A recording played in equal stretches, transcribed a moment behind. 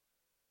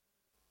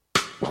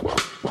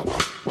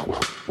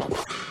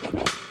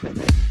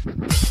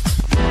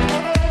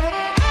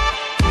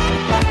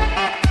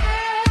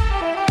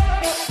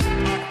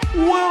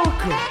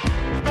Welcome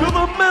to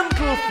the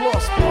Mental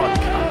Floss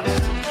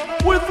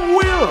Podcast with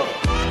Will,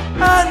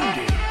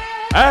 Andy,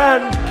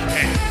 and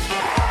Kate.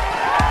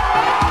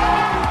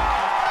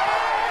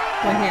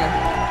 We're here.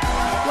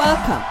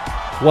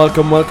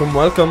 Welcome.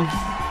 Welcome.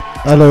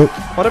 Hello.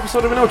 What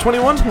episode are we now?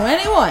 21?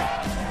 21.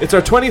 It's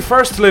our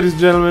 21st, ladies and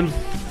gentlemen.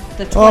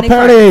 The 21st. Oh,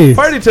 party!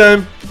 Party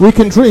time. We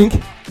can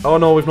drink. Oh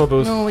no, we've no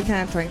booze. No, we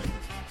can't drink.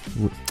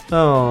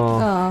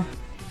 Oh.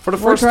 For the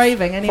We're first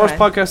driving anyway. first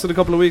podcast in a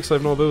couple of weeks,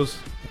 I've no booze.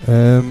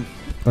 I'm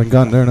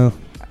gone there now.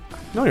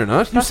 No, you're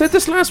not. You said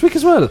this last week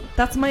as well.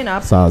 That's my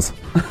knob. Saz.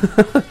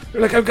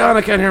 You're like, I'm gone,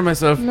 I can't hear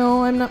myself.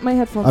 No, I'm not. My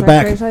headphones I'm aren't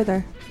back. great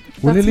either.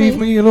 Will you That's leave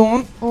me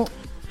alone? Oh,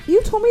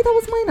 you told me that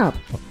was my knob.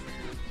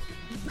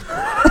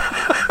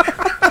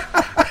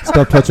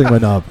 Stop touching my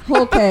knob.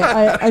 Okay,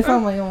 I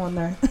found my own one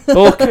there.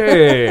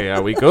 Okay,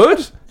 are we good?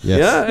 Yes.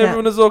 Yeah,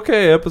 everyone is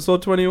okay.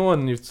 Episode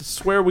 21. You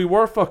swear we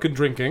were fucking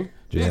drinking.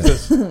 Yeah.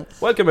 Jesus.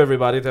 Welcome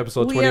everybody to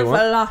episode We 21.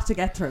 have a lot to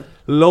get through.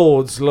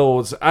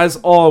 Loads. As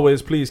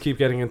always, please keep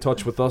getting in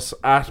touch with us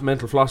at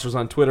Mental Flossers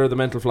on Twitter, the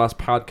Mental Floss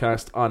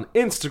Podcast on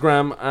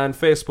Instagram and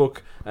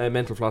Facebook,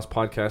 Mental Floss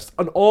Podcast.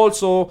 And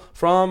also,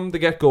 from the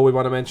get-go, we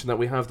want to mention that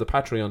we have the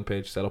Patreon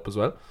page set up as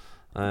well.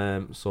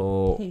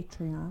 So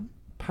Patreon.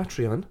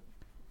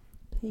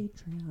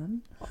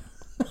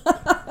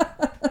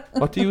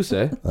 What do you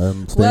say?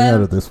 I'm staying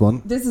out of this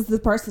one. This is the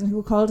person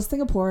who called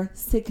Singapore.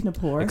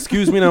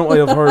 Excuse me now, I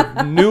have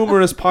heard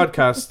numerous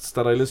podcasts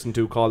that I listen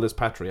to call this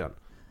Patreon.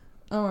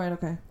 Oh, right,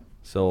 okay.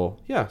 So,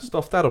 yeah,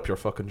 stuff that up your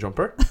fucking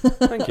jumper.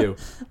 Thank you.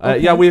 Okay.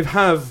 Yeah, we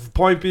have,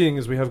 point being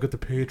is we have got the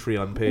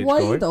Patreon page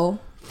Why going. though?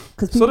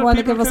 Because people want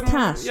to give us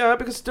cash. Yeah,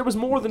 because there was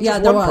more than Yeah,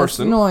 just there one was.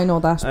 person. No, I know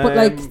that. But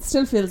it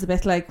still feels a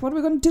bit like, what are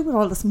we going to do with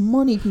all this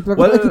money people are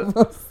Well, going to give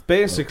us?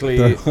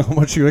 basically, How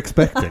much are you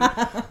expecting?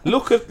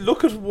 look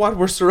at what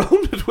we're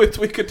surrounded with.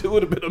 We could do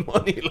with a bit of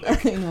money.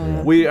 Like, I know,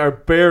 yeah. we are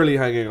barely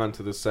hanging on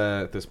to this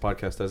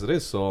podcast as it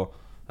is. So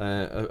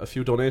a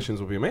few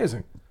donations would be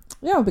amazing.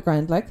 Yeah, it would be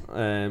grand, like.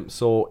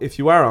 So if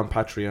you are on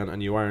Patreon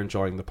and you are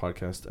enjoying the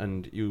podcast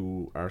and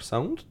you are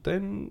sound,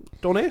 then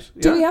donate.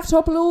 Do we have to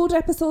upload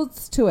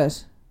episodes to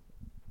it?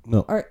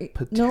 No. Or,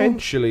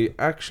 Potentially,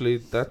 actually,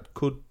 that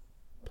could.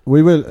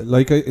 We will.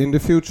 Like, in the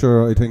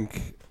future, I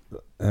think,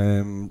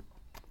 you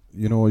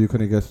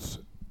kind of get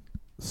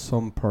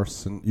some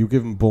person, you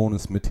give them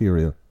bonus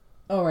material.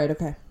 Oh, right,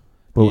 okay.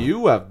 But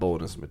You have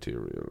bonus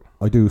material.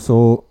 I do.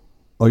 So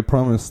I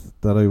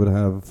promised that I would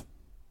have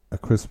a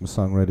Christmas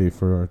song ready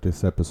for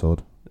this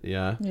episode.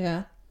 Yeah.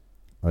 Yeah.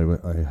 I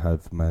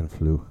have Man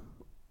Flu.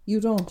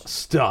 You don't.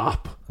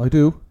 Stop. I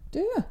do. Do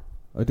you?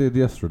 I did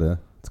yesterday.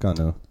 It's gone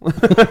now.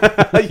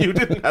 You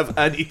didn't have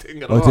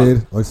anything at all. I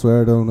did. I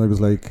swear down. I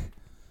was like,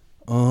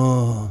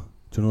 oh,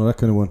 do you know that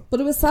kind of one? But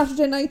it was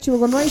Saturday night. You were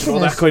going right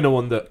in that it. kind of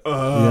one that.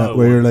 Yeah,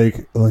 where you're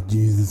like, oh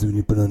Jesus, when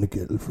you put on a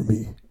kettle for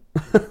me,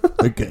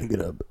 I can't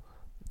get up.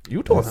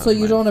 You don't. Have So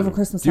you Man don't have Flu. a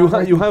Christmas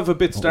song. You have a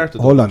bit started.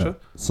 Hold on. don't you?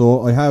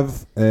 So I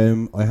have.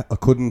 I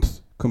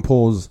couldn't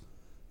compose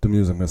the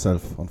music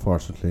myself,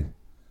 unfortunately.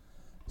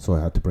 So I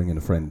had to bring in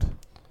a friend.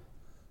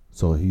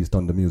 So he's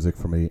done the music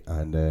for me,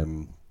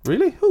 and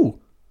Really? Who?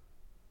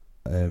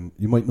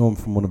 you might know him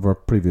from one of our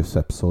previous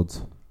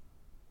episodes.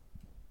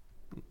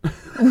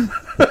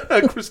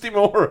 Christy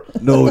Moore.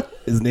 No,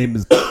 his name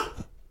is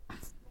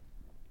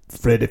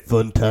Freddie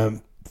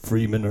Funtime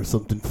Freeman or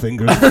something.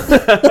 Fingers.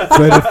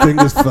 Freddie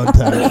Fingers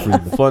Funtime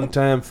Freeman. Fun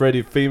time,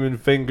 Freddie Feeman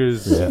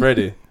Fingers. Yeah.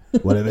 Freddie.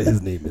 Whatever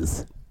his name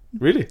is.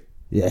 Really?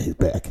 Yeah, he's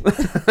back.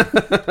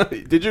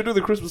 Did you do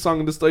the Christmas song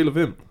in the style of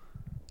him?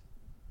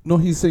 No,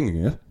 he's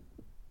singing it.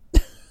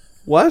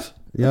 What?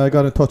 Yeah, I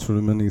got in touch with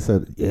him and he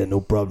said, yeah,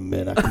 no problem,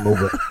 man. I come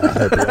over. I'll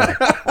help you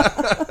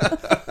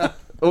out.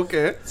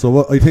 Okay.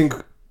 So I think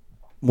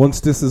once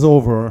this is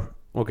over,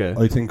 Okay.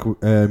 I think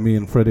me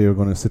and Freddie are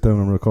going to sit down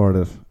and record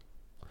it.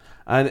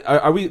 And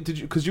are we? Did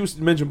you? Because you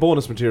mentioned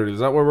bonus material. Is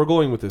that where we're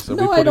going with this? Are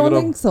we No, putting I don't it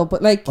up? think so.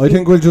 But like, I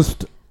think we'll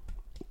just...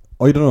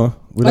 I don't know.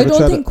 We'll I have a don't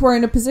chat think we're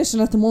in a position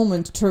at the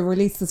moment to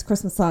release this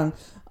Christmas song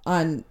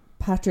on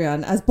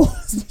Patreon as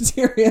bonus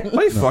material.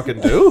 I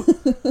fucking do.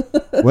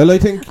 Well, I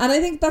think... And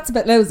I think that's a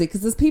bit lousy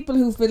because there's people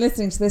who've been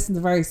listening to this in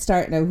the very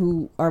start now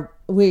who are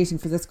waiting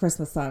for this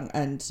Christmas song,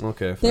 and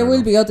Okay. there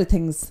will be other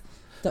things.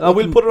 That we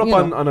We'll can, put it up you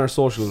know. on our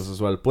socials as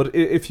well. But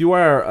if you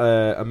are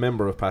a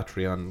member of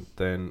Patreon,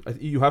 then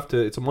you have to.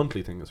 It's a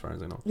monthly thing, as far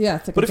as I know. Yeah,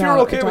 it's like But a if you're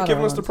dollar- okay a with dollar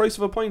giving a us the month. price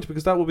of a pint,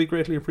 because that will be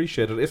greatly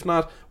appreciated. If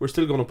not, we're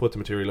still going to put the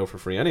material out for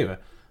free anyway.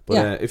 But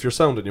Yeah. if you're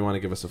sound and you want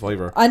to give us a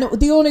 $5, I know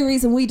the only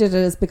reason we did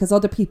it is because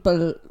other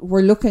people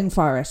were looking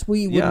for it.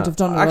 We wouldn't have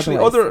done it actually,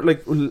 otherwise.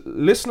 other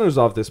listeners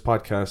of this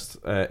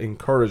podcast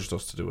encouraged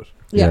us to do it.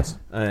 Yeah. Yes.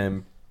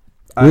 And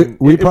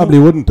We it probably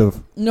wouldn't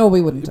have. No,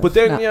 we wouldn't have. But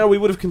then, No. yeah, we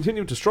would have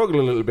continued to struggle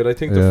a little bit. I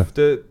think Yeah.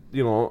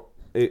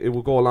 it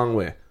will go a long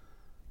way.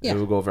 Yeah. It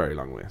will go a very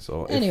long way.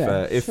 So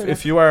Anyway, if sure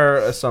if you are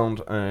a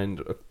sound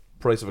and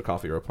price of a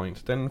coffee or a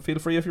pint, then feel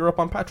free if you're up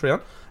on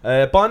Patreon.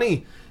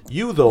 Bonnie,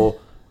 you though,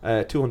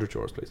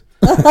 €200, please.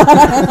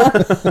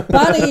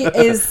 Bonnie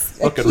is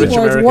a Fucking rich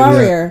keyboard American.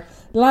 warrior.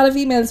 A lot of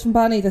emails from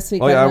Bonnie this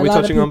week. Oh yeah, are we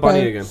touching on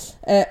Bonnie again?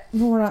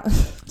 No, we're not.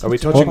 Are we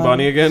touching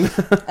Bonnie again?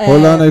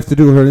 Hold on, I have to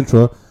do her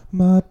intro.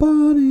 My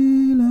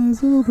body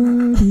lies over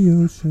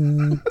the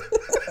ocean.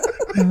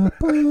 My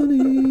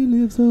Bonnie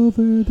lives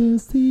over the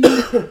sea.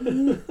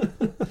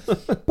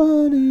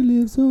 Bonnie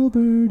lives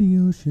over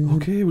the ocean.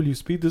 Okay, will you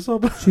speed this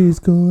up? She's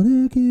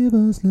gonna give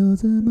us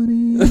loads of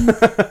money.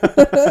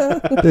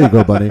 There you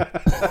go, Bonnie.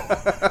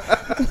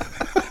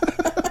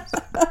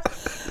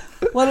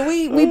 Well,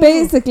 we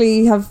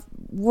basically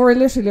we're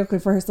literally looking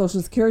for her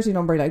social security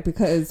number, like,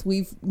 because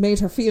we've made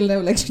her feel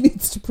now like she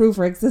needs to prove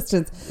her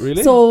existence.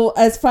 Really? So,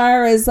 as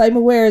far as I'm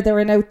aware, there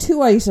are now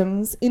 2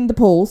 items in the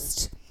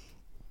post,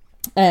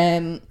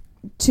 to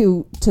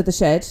the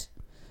shed,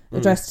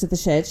 addressed to the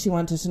shed. She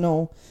wanted to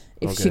know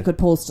if she could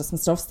post us some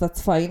stuff, so that's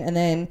fine. And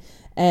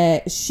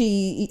then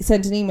she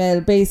sent an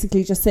email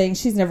basically just saying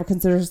she's never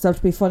considered herself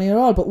to be funny at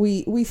all, but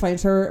we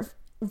find her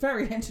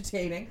very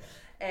entertaining.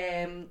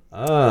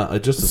 I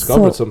just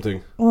discovered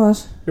something.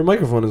 What? Your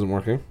microphone isn't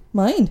working.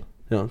 Mine?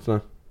 Yeah, it's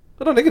not.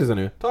 I don't think it is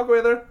anyway. Talk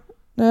away there.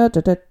 Oh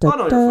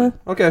No, you're fine.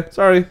 Okay,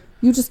 sorry.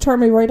 You just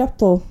turned me right up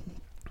though.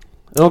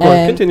 Oh, go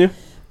on, continue.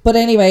 But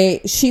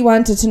anyway, she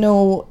wanted to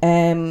know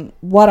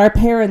what our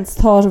parents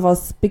thought of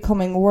us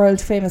becoming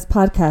world famous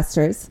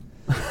podcasters.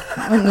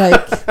 I'm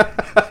like,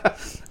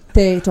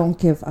 they don't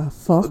give a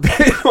fuck.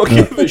 They don't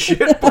give a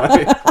shit,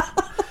 Bonnie.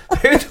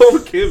 They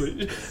don't give a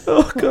shit.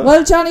 Oh, God.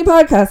 Well, Johnny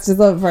Podcast is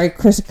a very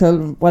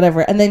critical, whatever.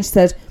 And then she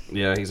said,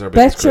 yeah, he's our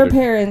biggest bet your critic.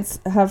 parents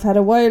have had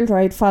a wild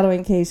ride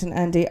following Kate and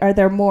Andy. Are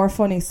there more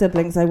funny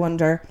siblings, I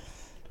wonder?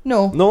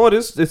 No, it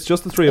is. It's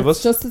just the three of us.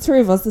 It's just the 3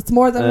 of us. It's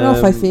more than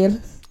enough, I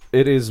feel.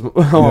 It is.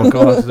 Oh,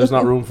 God. There's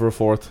not room for a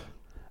fourth.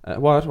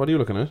 What are you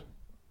looking at?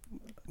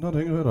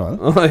 Nothing at all.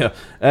 Oh,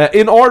 yeah.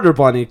 In order,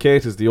 Bonnie,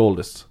 Kate is the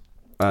oldest.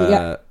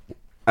 Yeah.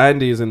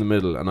 Andy is in the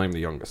middle, and I'm the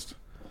youngest.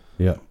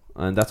 Yeah.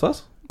 And that's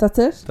us. That's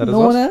it? That is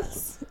no us. one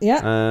else?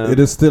 Yeah. It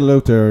is still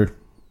out there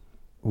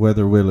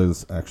whether Will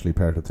is actually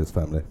part of this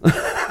family.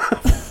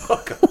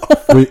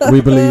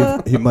 we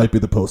believe he might be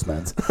the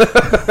postman's.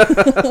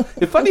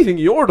 If anything,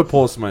 you're the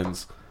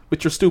postman's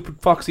with your stupid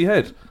foxy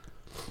head.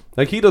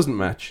 Like, he doesn't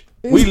match.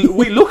 We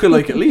look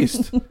alike at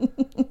least.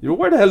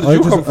 Where the hell did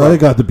you come from? I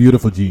got the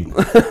beautiful gene.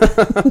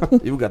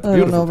 You got the I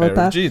don't beautiful know pair about of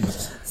that.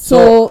 jeans.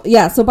 So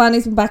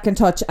Bonnie's been back in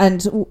touch,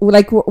 and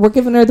like we're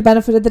giving her the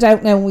benefit of the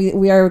doubt now.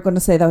 We are going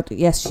to say that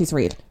yes, she's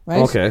real,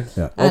 right? Okay.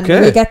 Yeah. And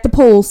Okay. we'll get the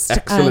post.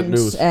 Excellent and,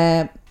 news.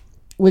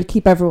 We'll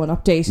keep everyone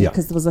updated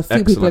because there was a few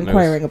people Excellent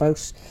inquiring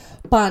about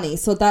Bonnie.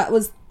 So that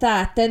was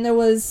that. Then there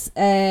was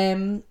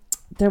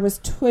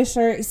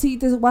Twitter. See,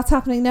 what's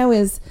happening now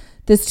is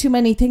there's too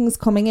many things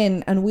coming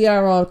in, and we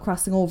are all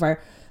crossing over.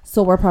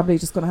 So we're probably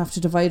just going to have to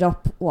divide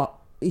up what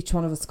each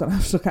one of us is going to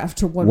have to look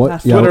after one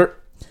platform. Yeah. Twitter.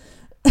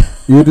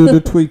 You do the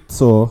tweet,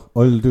 so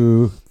I'll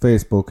do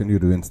Facebook and you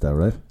do Insta,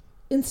 right?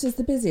 Insta's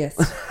the busiest.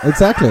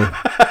 Exactly.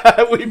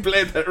 We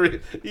played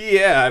that.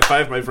 Yeah, high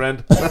five, my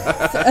friend.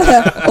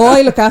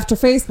 I look after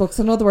Facebook.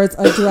 So in other words,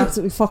 I do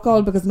absolutely fuck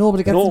all because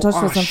nobody gets in touch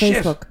with us on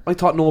shit. Facebook. I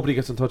thought nobody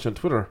gets in touch on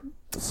Twitter.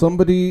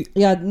 Somebody.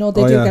 Yeah, no,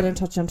 they do get in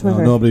touch on Twitter.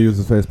 No, nobody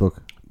uses Facebook.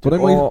 But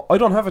I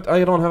don't have it.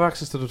 I don't have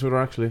access to the Twitter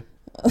actually.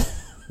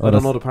 I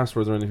don't know the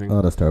passwords or anything.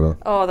 Oh, that's terrible.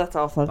 Oh, that's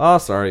awful. Oh,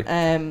 sorry.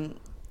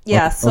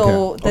 Yeah.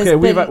 So Okay,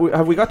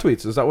 have we got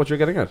tweets? Is that what you're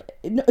getting at?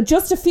 No,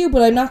 just a few,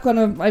 but I'm not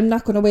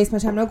gonna waste my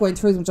time now going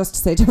through them just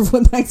to say to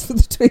everyone thanks for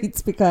the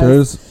tweets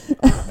because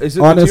Is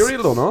it honest,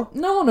 material though?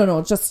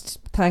 no, just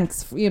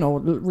thanks.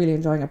 Really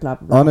enjoying it. Blah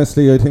blah blah.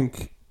 Honestly, I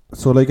think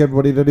so. Like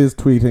everybody that is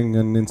tweeting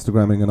and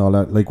Instagramming and all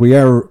that, like we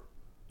are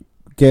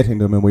getting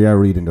them and we are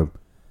reading them.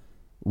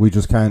 We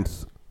just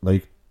can't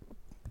like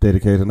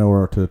dedicate an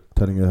hour to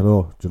telling you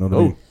hello. Do you know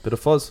what I mean? Bit of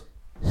fuzz.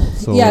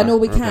 So, yeah, no,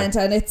 we can't,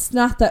 and it's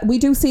not that we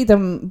do see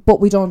them, but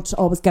we don't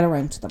always get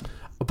around to them.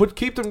 But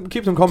keep them coming.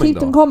 Keep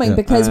them coming Yeah.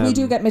 because we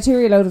do get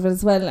material out of it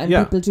as well, and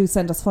people do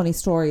send us funny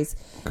stories.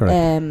 Correct.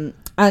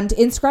 And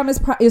Instagram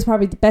is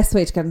probably the best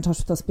way to get in touch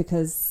with us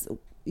because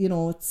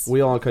it's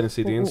We all kind of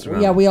see the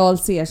Instagram. Yeah, we all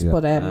see it, Yeah.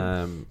 but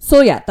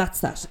so yeah, that's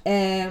that.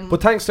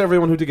 But thanks to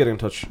everyone who did get in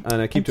touch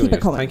and keep doing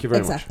it. coming. Thank you very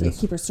exactly. much.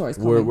 Keep your stories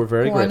coming. We're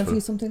very Go on, grateful. have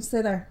you something to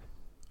say there?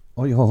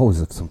 Oh, you always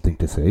have something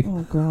to say.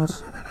 Oh God.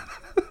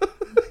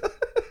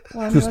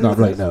 Just not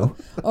right now.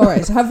 All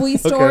right, have we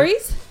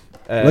stories?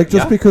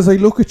 Because I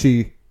look at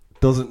you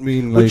doesn't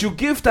mean like. But you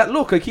give that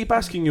look. I keep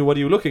asking you, what are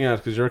you looking at?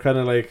 Because you're kind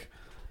of like,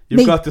 you've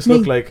Me, got this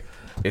look like,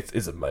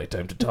 is it my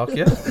time to talk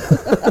yet?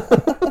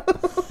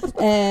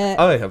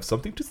 I have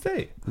something to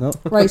say. No.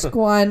 Right,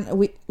 go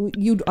on.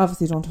 You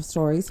obviously don't have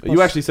stories.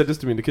 You actually said this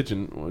to me in the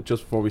kitchen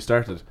just before we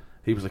started.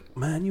 He was like,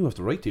 man, you have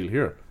the right deal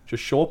here.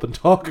 Just show up and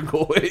talk and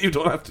go away. You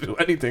don't have to do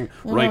anything.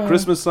 Write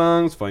Christmas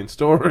songs, find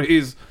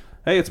stories.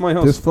 Hey, it's my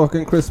house. This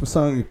fucking Christmas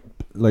song,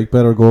 like,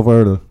 better go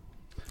viral.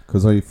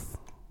 Because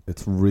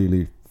it's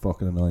really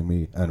fucking annoying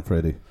me and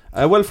Freddie.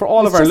 Well, for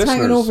all of our it's listeners,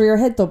 just hanging over your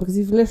head though, because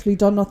you've literally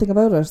done nothing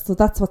about it. So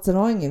that's what's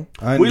annoying you.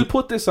 And we'll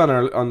put this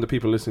on the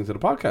people listening to the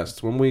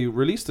podcast when we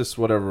release this.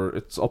 Whatever,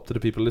 it's up to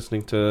the people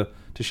listening to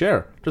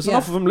share. There's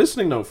enough of them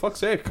listening now. Fuck's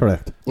sake.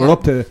 Correct. We're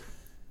up to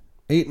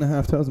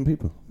 8,500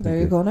 people. There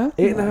you go now.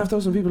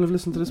 8,500 people have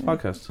listened to this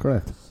podcast.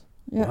 Correct.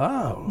 Yeah.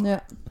 Wow. Yeah.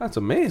 That's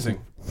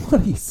amazing.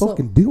 What are you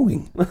fucking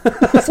doing? So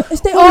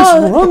if they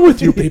What is wrong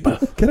with you people?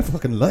 Get a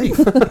fucking life.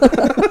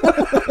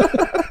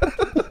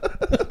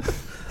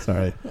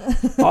 Sorry.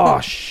 Oh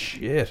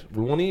shit!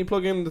 Will one of you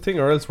plug in the thing,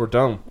 or else we're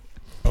down?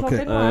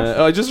 Okay.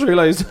 I just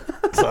realised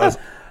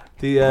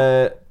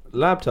the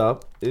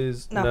laptop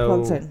is not now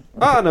plugged in.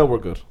 no, we're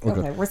good.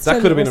 Okay, we're still,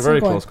 That could have been a very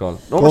going. close call.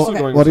 No, we're still Okay.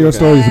 going. What are your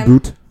stories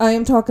about? I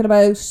am talking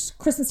about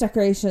Christmas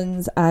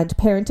decorations and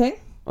parenting.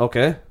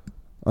 Okay.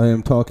 I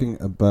am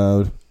talking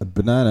about a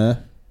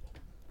banana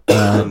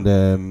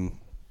and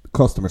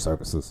customer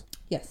services.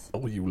 Yes.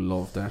 Oh, you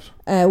love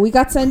that. We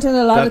got sent in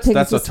a lot of things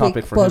That's a this topic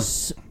week, for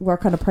but we're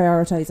kind of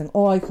prioritising.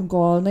 Oh, I can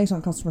go all night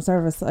on customer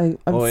service. I'm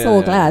Yeah,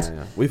 so glad.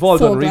 Yeah. We've all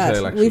So done glad.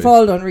 retail, actually. We've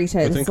all done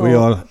retail. I think so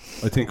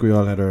we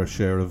all had our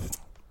share of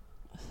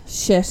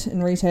shit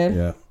in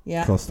retail.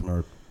 Yeah.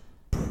 customer.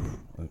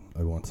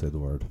 I won't say the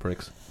word.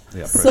 pricks.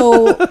 Yeah.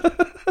 So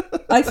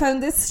I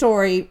found this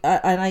story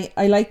and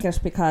I like it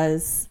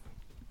because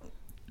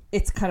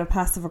it's kind of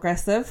passive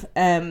aggressive.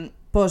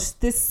 But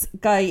this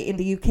guy in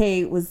the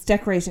UK was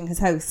decorating his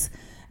house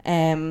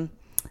and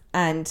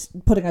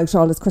putting out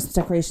all his Christmas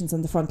decorations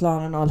on the front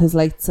lawn and all his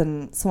lights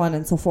and so on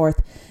and so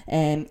forth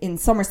in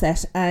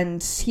Somerset.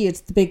 And he had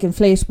the big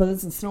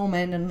inflatables and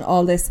snowmen and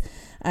all this.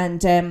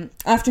 And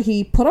after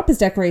he put up his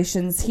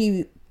decorations,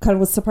 he kind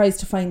of was surprised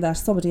to find that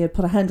somebody had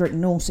put a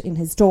handwritten note in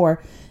his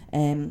door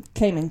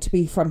claiming to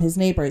be from his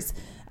neighbours.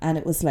 And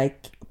it was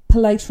like,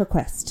 polite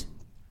request.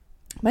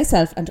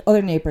 Myself and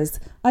other neighbours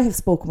I have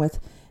spoken with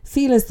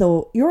feel as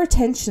though your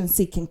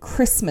attention-seeking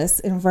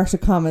Christmas,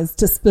 inverted commas,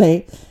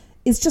 display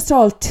is just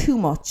all too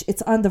much.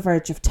 It's on the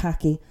verge of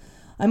tacky.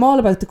 I'm all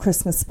about the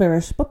Christmas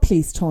spirit, but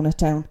please tone it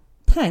down.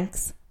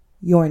 Thanks,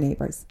 your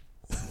neighbours.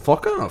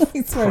 Fuck off.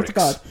 I swear to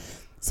God.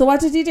 So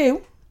what did he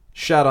do?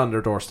 Shat on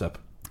their doorstep.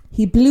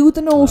 He blew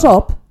the note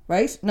up,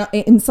 right? Not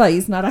in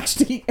size, not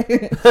actually.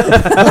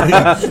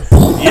 Yeah!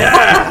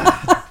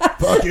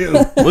 Fuck you.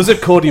 Was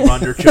it Cody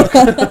Bonderchuk?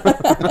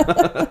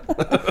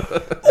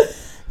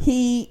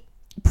 He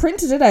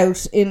printed it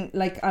out in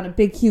on a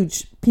big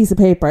huge piece of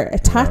paper,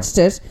 attached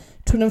it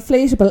to an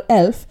inflatable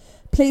elf,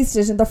 placed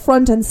it in the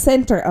front and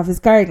centre of his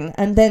garden,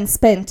 and then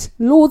spent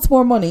loads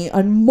more money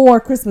on more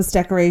Christmas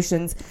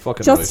decorations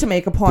to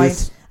make a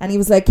point. And he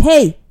was like,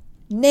 hey,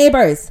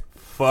 neighbours,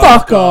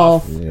 fuck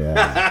off.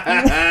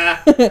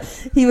 Yeah.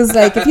 He was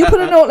like, if you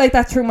put a note like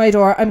that through my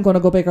door, I'm going to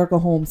go big or go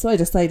home. So I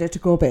decided to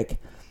go big.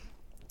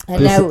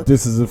 And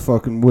this is a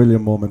fucking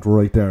William moment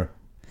right there.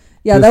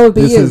 Yeah, that would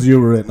be this you. This is you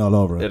written all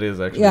over it. It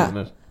is actually, isn't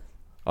it?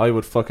 I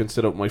would fucking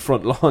sit up my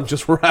front lawn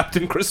just wrapped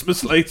in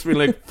Christmas lights, be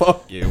like,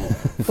 fuck you.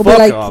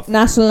 Fuck off.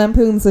 National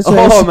Lampoon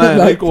situation. Oh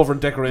man, I'd go over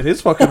and decorate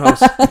his fucking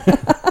house.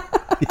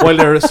 While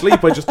they're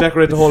asleep, I just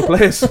decorate the whole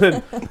place.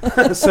 And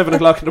 7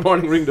 o'clock in the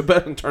morning, ring the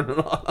bell and turn it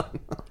all on.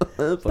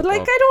 But I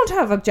don't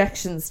have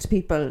objections to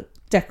people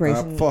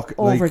decorating,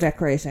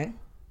 over-decorating.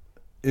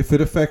 If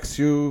it affects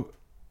you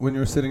when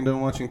you're sitting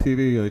down watching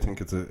TV, I think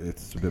it's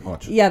a bit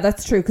much. Yeah,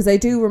 that's true, because I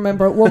do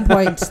remember at one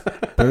point...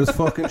 There's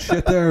fucking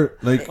shit there.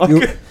 Like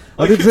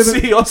I could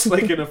see us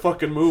like in a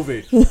fucking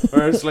movie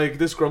where it's like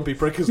this grumpy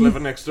prick is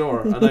living next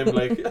door and I'm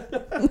like,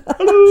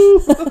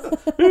 hello,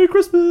 Merry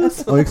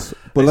Christmas.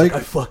 But I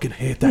fucking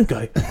hate that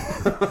guy.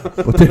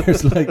 But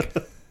there's like,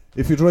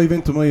 if you drive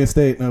into my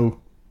estate now,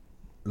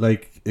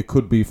 like it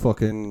could be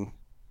fucking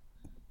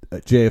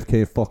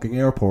JFK fucking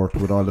airport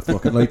with all the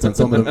fucking lights on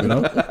some of them, you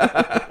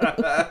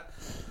know.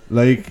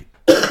 Like,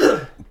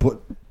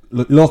 but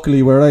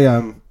luckily where I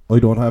am, I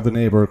don't have a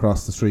neighbour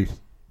across the street.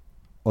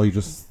 I'm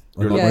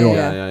on my own.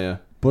 Yeah.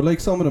 But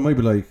like some of them might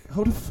be like,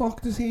 how the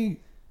fuck does he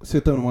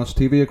sit down and watch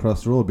TV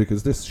across the road?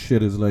 Because this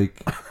shit is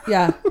like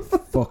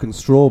fucking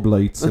strobe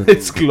lights. And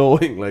it's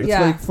glowing like. It's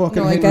like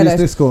fucking Henry's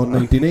Disco in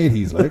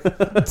 1980s. Like.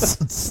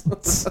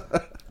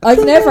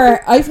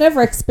 I've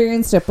never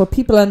experienced it, but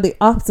people on the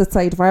opposite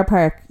side of our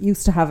park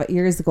used to have it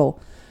years ago.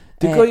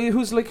 The guy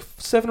who's like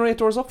 7 or 8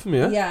 doors up from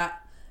you. Yeah,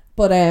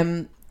 but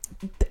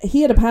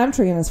he had a palm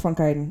tree in his front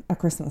garden at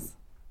Christmas.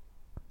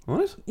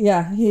 What?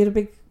 Yeah, he had a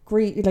big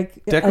green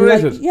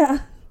decorated.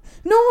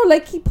 No,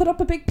 like he put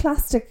up a big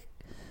plastic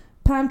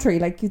palm tree,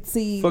 like you'd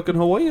see. Fucking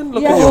Hawaiian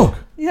looking yoke.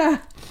 Yeah.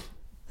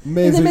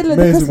 Amazing, in the middle of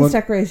the Christmas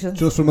decorations.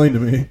 Just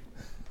reminded me.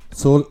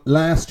 So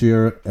last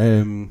year,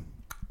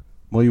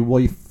 my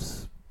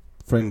wife's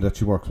friend that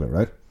she works with,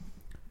 right?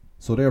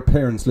 So their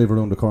parents live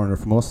around the corner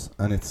from us,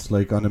 and it's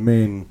like on the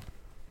main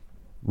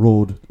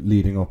road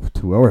leading up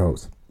to our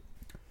house.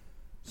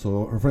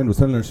 So her friend was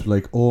telling her, she's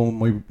like, oh,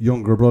 my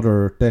younger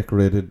brother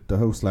decorated the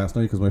house last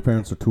night because my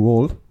parents are too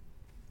old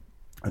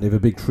and they have a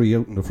big tree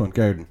out in the front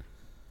garden.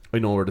 I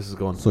know where this is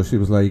going. So she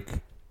was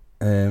like,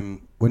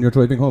 when you're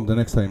driving home the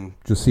next time,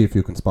 just see if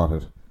you can spot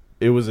it.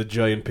 It was a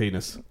giant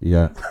penis.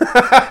 Yeah.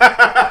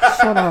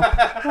 Shut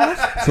up.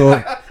 What?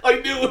 So I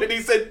knew when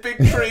he said big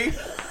tree.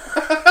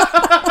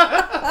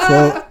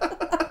 So,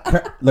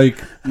 like,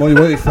 my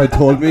wife had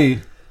told me,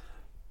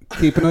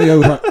 keep an eye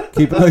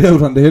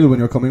out on the hill when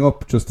you're coming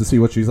up, just to see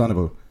what she's on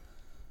about.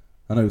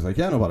 And I was like,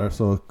 yeah, no bother.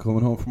 So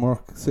coming home from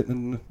work,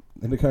 sitting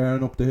in the car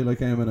and up the hill I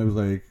came, and I was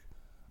like,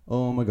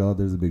 oh my god,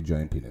 there's a big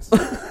giant penis.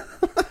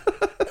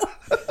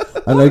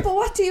 And like, but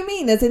what do you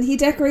mean? As in he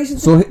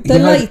decorated so the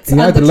lights? He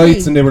had the the tree.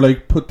 lights, and they were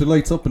like, put the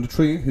lights up in the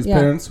tree. His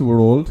parents, who were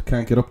old,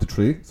 can't get up the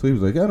tree, so he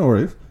was like, yeah, no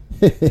worries.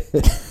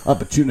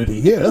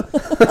 Opportunity here.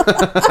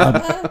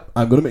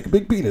 I'm gonna make a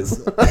big penis.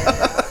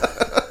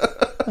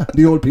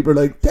 The old people are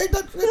like, take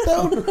that shit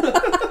down.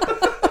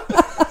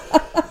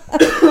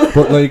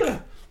 But like,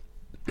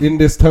 in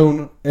this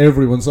town,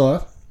 everyone saw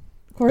it.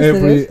 Of course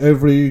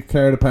Every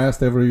car that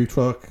passed, every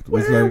truck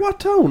was Where? like, What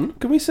town?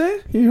 Can we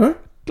say? here.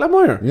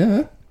 Glanmire.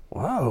 Yeah.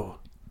 Wow.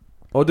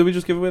 Oh, did we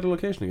just give away the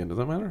location again? Does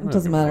that matter? It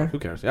doesn't matter. Who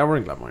cares? Yeah, we're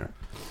in Glanmire.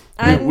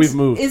 And we've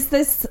moved. Is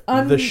this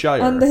on The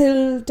Shire. on the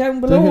hill down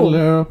below? The hill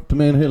there, the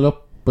main hill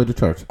up by the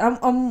church.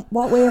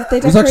 What way have they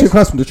It was decorated? actually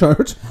across from the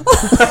church.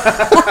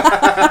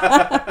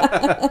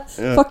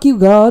 Fuck you,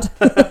 God.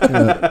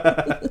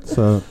 Yeah.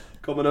 So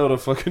Coming out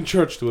of fucking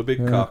church to a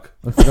big cock.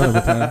 I forgot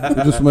about that.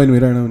 It just reminded me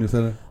there now when you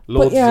said it.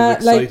 Loads yeah, of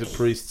excited like-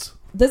 priests.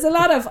 There's a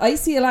lot of, I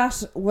see a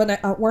lot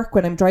at work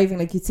when I'm driving,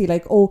 like you'd see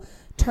like, oh,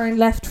 turn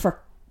left for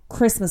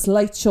Christmas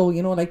light show,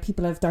 you know, like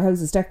people have their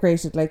houses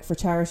decorated like for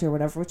charity or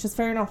whatever, which is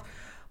fair enough.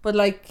 But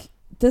like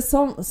there's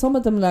some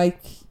of them,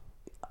 like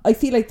I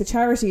feel like the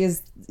charity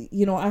is,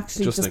 you know,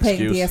 actually just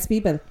paying the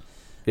SB bill.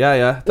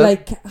 Yeah.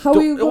 Like how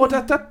are you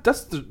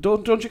that's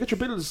don't you get your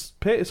bills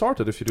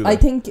sorted if you do that? I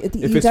think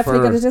you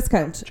definitely get a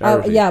discount.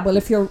 Yeah, well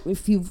if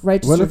you've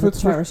registered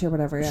with charity or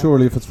whatever, yeah.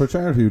 Surely if it's for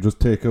charity you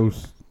just take out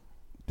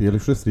the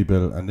electricity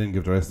bill and then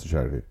give the rest to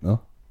charity,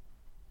 no?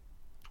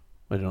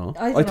 I don't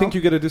know. I think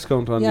you get a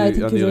discount on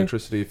the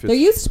electricity. If there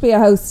used to be a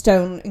house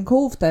down in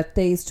Cove that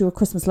they used to do a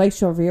Christmas light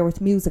show every year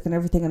with music and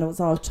everything, and it was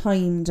all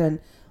timed, and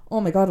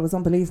oh my god, it was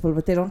unbelievable.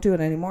 But they don't do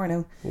it anymore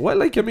now. Well,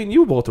 like I mean,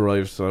 you both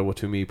arrived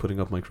to me putting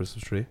up my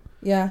Christmas tree.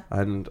 Yeah,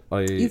 and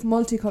you've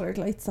multicoloured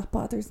lights. That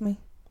bothers me.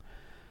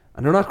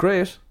 And they're not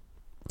great.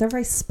 They're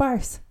very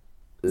sparse.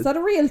 Is that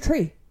a real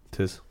tree? It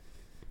is.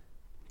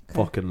 Okay.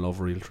 Fucking love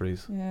real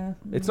trees. Yeah.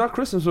 It's not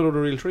Christmas without a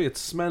real tree. It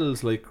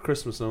smells like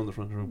Christmas now in the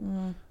front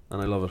room,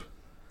 and I love it.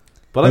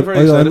 But I'm very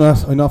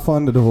excited. I'm not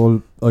fond of the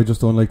whole. I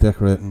just don't like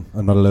decorating.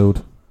 I'm not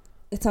allowed.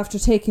 It's after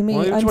taking me.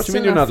 I'm what still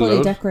you mean not you're fully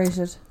not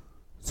decorated.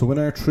 So when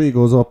our tree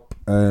goes up,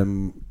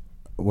 when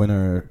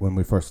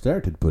we first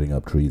started putting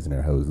up trees in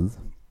our houses,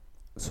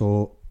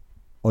 so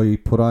I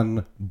put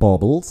on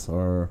baubles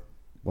or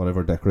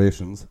whatever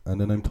decorations,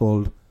 and then I'm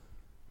told,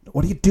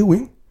 "What are you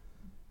doing?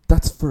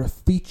 That's for a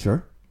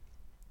feature."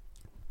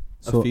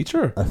 So a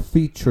feature? A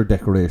feature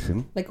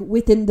decoration. Like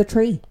within the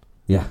tree.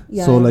 Yeah.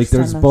 Yeah, So I like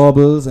there's understand that.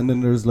 baubles, and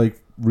then there's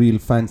like real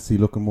fancy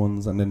looking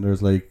ones, and then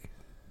there's like...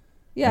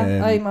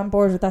 Yeah, I'm on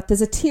board with that.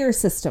 There's a tier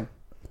system.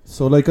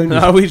 So like I'm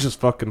just... we just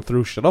fucking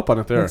threw shit up on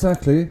it there.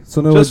 Exactly.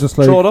 So now it's just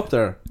like... throw it up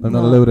there. I'm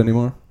not allowed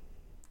anymore.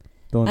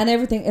 Don't. And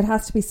everything, it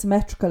has to be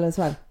symmetrical as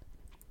well.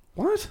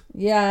 What?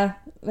 Yeah,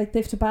 like they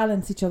have to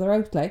balance each other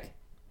out, like.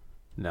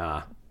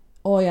 Nah.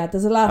 Oh yeah,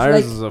 there's a lot. Ours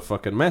like, is a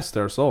fucking mess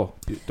there, so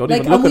you don't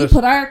like, even look at it. And we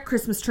put our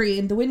Christmas tree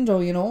in the window,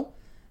 you know.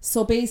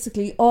 So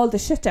basically, all the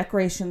shit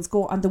decorations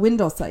go on the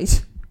window side.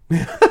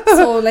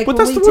 So like, but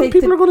that's the one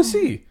people are going to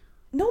see.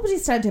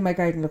 Nobody's standing in my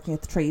garden looking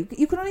at the tree.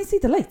 You can only see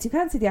the lights. You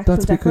can't see the actual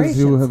decorations. That's because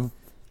you have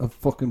a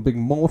fucking big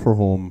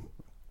motorhome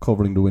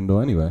covering the window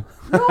anyway.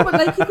 No, but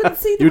like you can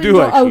see the window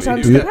out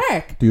onto the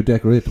park. Do you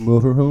decorate the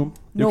motorhome?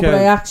 No, but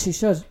I actually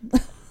should.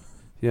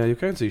 Yeah, you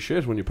can't see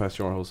shit when you pass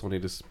your house. Only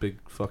this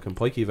big fucking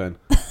pikey van.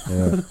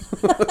 Yeah.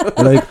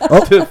 Like,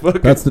 oh,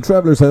 that's the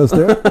traveller's house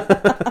there.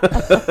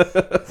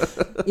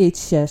 Eat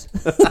shit.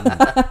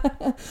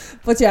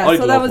 But yeah,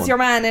 so that was your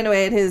man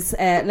anyway in his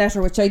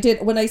letter, which I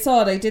did, when I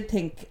saw it, I did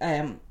think,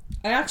 I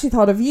actually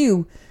thought of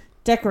you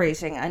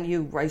decorating and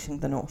you writing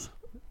the note.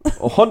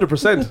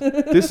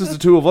 100%. This is the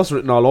two of us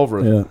written all over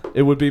it. Yeah.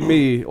 It would be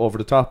me over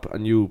the top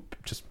and you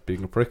just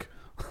being a prick.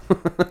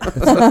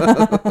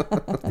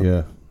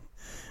 Yeah.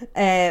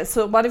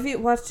 So what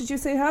did you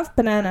say you have?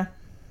 Banana.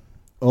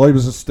 Oh, I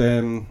was just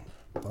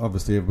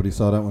obviously everybody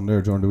saw that one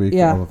there during the week.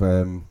 Yeah.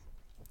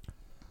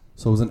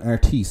 So it was an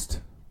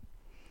artiste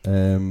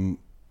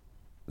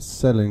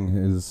selling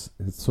his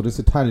so this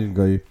Italian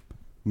guy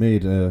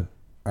made a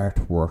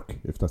artwork,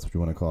 if that's what you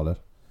want to call it.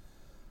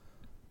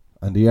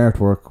 And the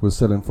artwork was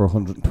selling for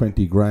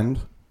 120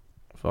 grand.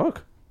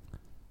 Fuck.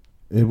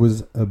 It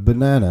was a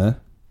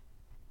banana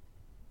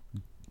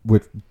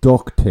with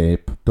duct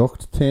tape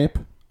Duct tape.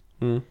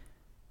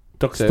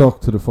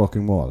 stuck to the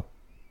fucking wall.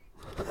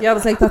 Yeah, I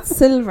was like, that's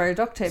silver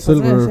duct tape,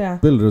 Silver wasn't it? Yeah.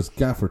 builder's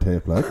gaffer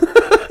tape, like.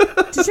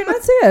 Did you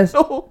not see it?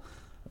 No.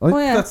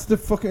 Yeah. That's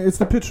it's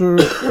the picture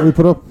we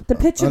put up. The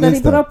picture that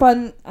he put up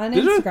on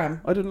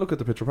Instagram. I didn't look at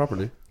the picture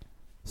properly.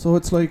 So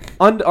it's like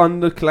on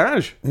the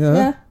collage.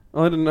 Yeah.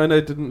 I didn't look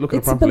at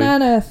it properly. It's a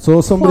banana.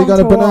 So somebody got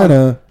a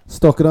banana,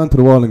 stuck it onto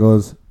the wall, and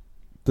goes,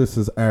 this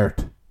is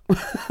art.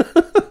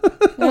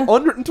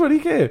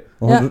 120k.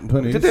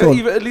 120. Did they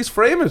even at least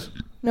frame it?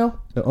 No.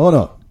 Oh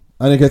no,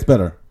 and it gets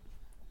better.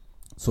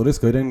 So this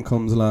guy then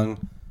comes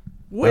along.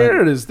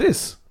 Where is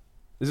this?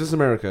 Is this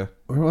America?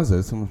 Where was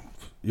it?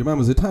 Your man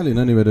was Italian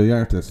anyway, the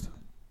artist.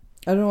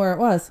 I don't know where it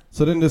was.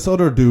 So then this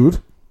other dude,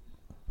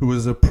 who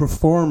was a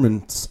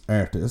performance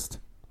artist,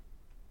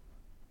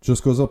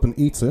 just goes up and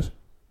eats it.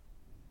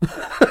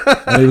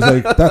 And he was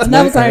like, that's And my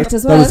that was art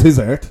as well. That was his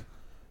art.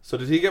 So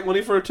did he get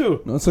money for it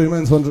too? No, so your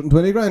man's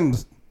 120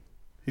 grand.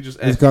 He's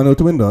He's gone out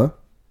the window.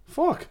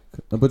 Fuck.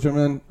 But your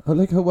man, how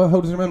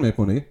does your man make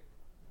money?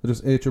 I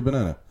just ate your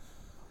banana.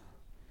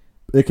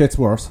 It gets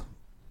worse.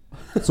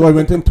 So I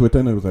went into it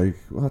then. I was like,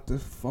 what the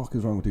fuck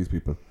is wrong with these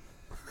people?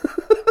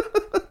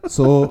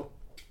 So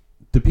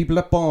the people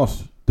that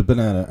bought the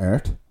banana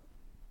art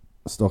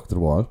stuck to the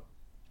wall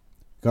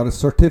got a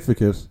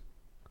certificate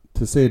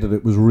to say that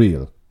it was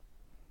real.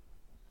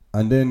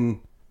 And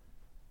then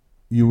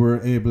you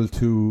were able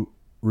to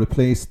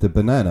replace the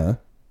banana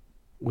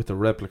with a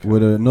replica.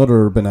 with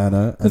another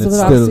banana, and Because it it's would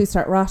still, obviously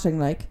start rotting,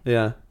 like.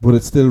 Yeah. but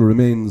it still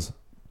remains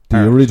the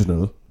Art.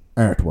 original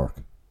artwork,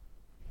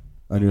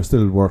 and you're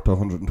still worth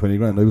 120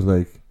 grand. I was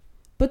like,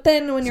 But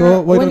then when so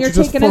you're why when don't you're you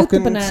just taking out the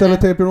fucking banana,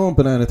 sellotape your own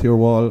banana to your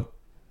wall?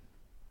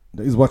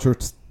 That is what you're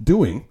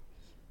doing.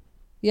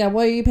 yeah,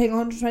 why are you paying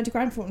 120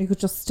 grand for it when you could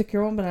just stick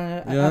your own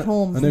banana at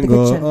home and from then the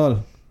go, kitchen?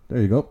 oh,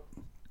 there you go.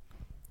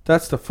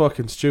 That's the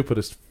fucking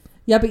stupidest.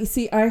 Yeah, but you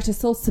see, art is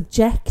so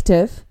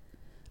subjective.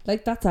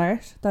 Like, that's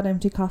art. That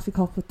empty coffee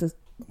cup with the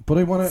But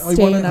I want to.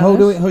 Stain on How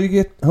do it.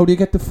 you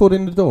get the foot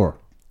in the door?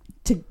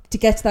 to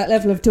get to that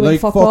level of doing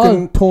Like fuck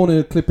fucking all.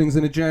 toenail clippings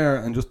in a jar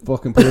and just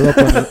fucking put it up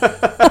on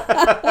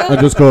it and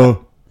just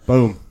go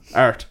boom.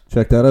 Art.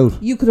 Check that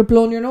out. You could have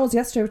blown your nose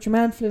yesterday with your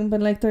man flu and been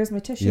like, "There's my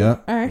tissue." Yeah,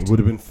 Art. it would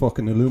have been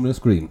fucking a luminous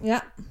green.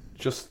 Yeah.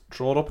 Just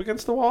throw it up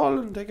against the wall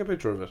and take a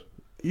picture of it.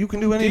 You can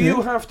do Do anything.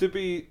 you have to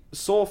be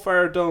so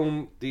far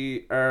down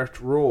the art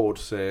road,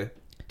 say,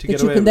 to That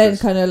get you away can with then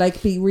this? kind of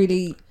like be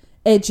really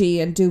edgy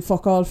and do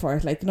fuck all for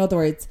it. Like, in other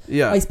words,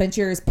 Yeah. I spent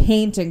years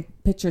painting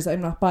pictures.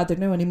 I'm not bothered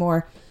now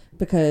anymore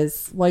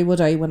because why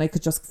would I when I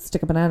could just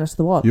stick a banana to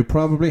the wall? You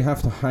probably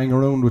have to hang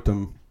around with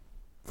them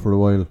for a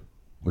while,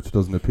 which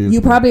doesn't appeal.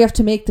 You to me. probably have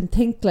to make them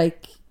think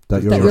like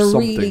that that you're you're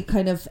something. really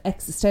kind of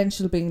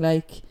existential, being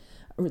like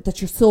that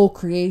you're so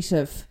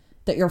creative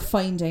that you're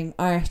finding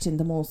art in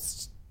the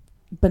most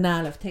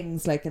banal of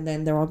things, like, and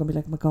then they're all gonna be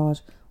like, "Oh my god,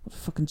 what a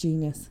fucking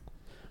genius."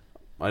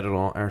 I don't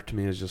know. Art to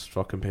me is just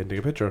fucking painting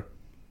a picture.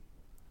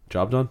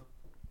 Job done.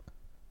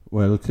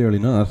 Well, clearly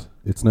not.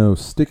 It's now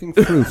sticking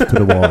fruit to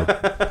the wall.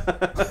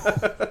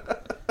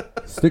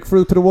 Stick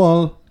fruit to the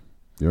wall,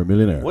 you're a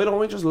millionaire. Why don't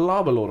we just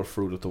lob a load of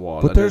fruit at the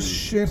wall? But and there's then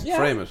shit. Yeah.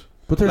 frame it.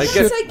 But there's Like,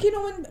 shit. It's like, you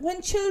know,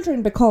 when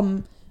children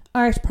become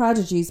art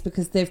prodigies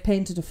because they've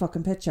painted a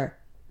fucking picture.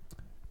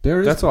 There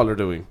is That's all they're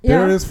doing.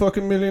 There Yeah. is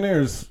fucking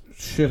millionaires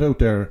shit out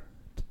there.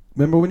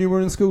 Remember when you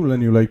were in school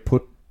and you like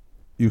put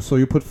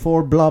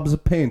 4 blobs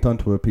of paint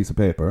onto a piece of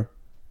paper,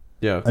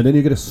 Yeah. and then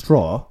you get a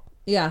straw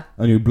Yeah,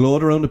 and you blow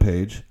it around the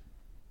page.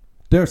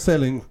 They're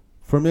selling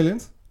for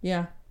millions.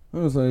 yeah. I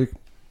was like,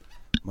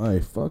 my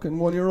fucking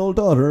 1-year-old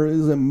daughter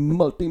is a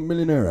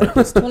multi-millionaire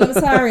artist. Well, I'm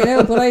sorry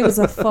now, but I was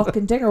a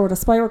fucking digger with a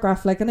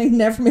spirograph, like, and I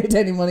never made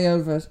any money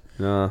out of it.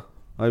 Yeah.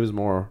 I was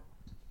more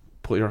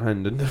put your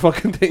hand in the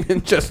fucking thing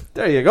and just,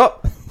 there you go.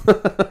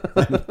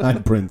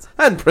 and prints.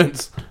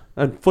 Handprints.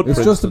 And footprints.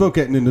 It's just and- about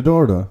getting in the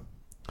door, though.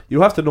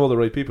 You have to know the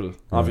right people,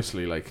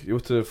 obviously. Like, you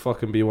have to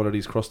fucking be one of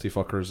these crusty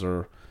fuckers,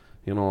 or,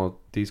 you know,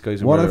 these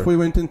guys who What wear if we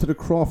went into the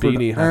Crawford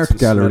beanie hats Art and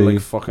smell Gallery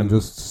like fucking and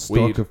just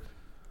weed.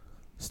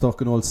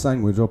 stuck an old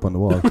sandwich up on the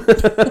wall,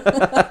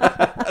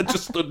 I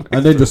just stood next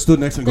and then to just stood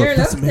next and go, There,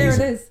 "That's look, there it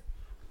amazing." is.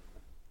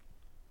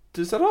 it.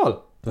 Is that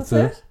all? That's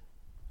it.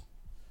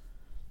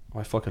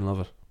 I fucking love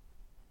it.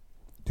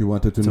 Do you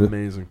want it It's in the?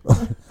 amazing.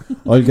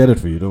 I'll get it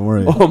for you. Don't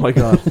worry. Oh my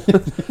god.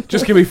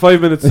 Just give me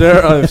 5 minutes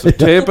there. I have some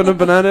tape and a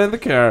banana in the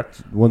car.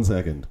 1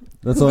 second.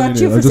 That's Who all you got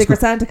need. you I'll for just Secret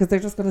Santa because they're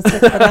just going to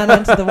stick a banana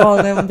into the wall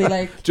now and be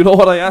like, Do you know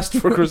what I asked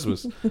for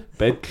Christmas?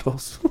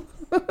 Bedclothes.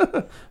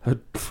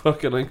 I'm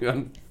fucking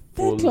I'm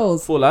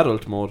Bedclothes? full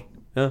adult mode.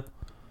 Yeah.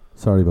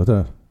 Sorry about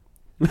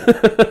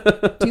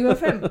that. "Do you have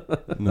him?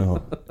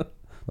 No.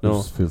 I No.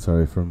 just feel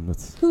sorry for him.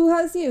 That's Who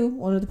has you?"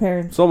 One of the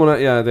parents. Someone,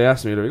 they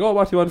asked me, they're like, "Oh,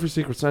 what do you want for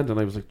Secret Santa?" And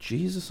I was like,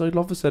 Jesus, I'd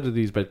love a set of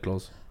these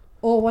bedclothes.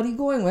 "Oh, what are you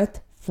going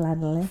with?"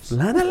 "Flannelette."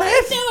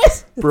 Flannelette? Do it.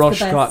 It's Brush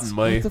the best. cotton,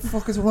 my. what the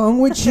fuck is wrong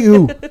with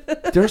you?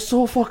 They're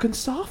so fucking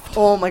soft.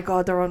 Oh my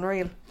god, they're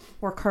unreal.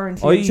 We're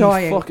currently I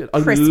enjoying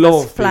I Christmas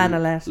love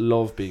flannelette.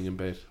 love being in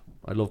bed.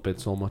 I love bed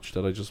so much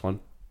that I just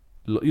want,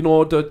 you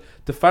know,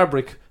 the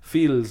fabric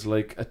feels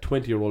like a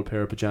 20-year-old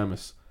pair of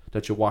pajamas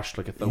that you washed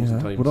like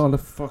 1,000 times. with all the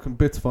fucking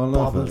bits falling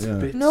off Bobbles it.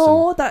 and Yeah. bits.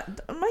 No, that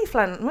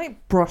my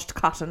brushed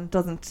cotton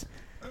doesn't.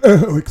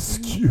 Oh,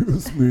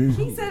 excuse He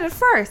me. said it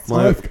first.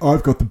 My-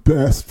 I've got the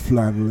best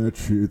flannelette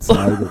sheets.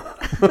 I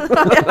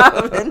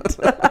haven't.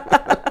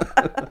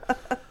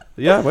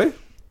 Yeah, wait.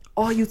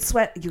 Oh, you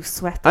sweat.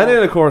 And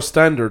then, of course,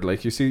 standard,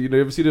 like, you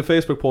ever see the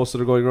Facebook posts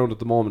that are going around at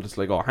the moment? It's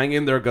like, oh, hang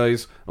in there,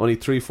 guys. Only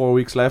 3-4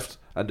 weeks left.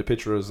 And the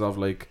picture is of,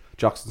 like,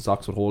 jocks and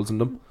socks with holes in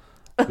them.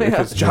 Like,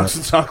 it's jocks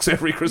and socks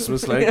every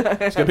Christmas, like.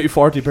 It's going to be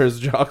 40 pairs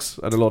of jocks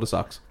and a load of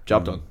socks.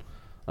 Job done.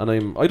 And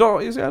I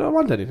don't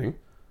want anything.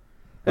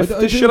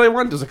 The shit I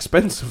want is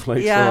expensive,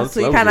 like.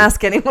 So you can't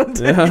ask anyone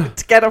to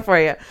get it for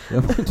you. Yeah,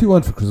 what do you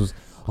want for Christmas?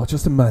 Oh,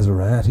 just a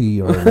Maserati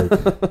or like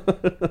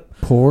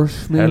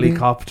Porsche, maybe?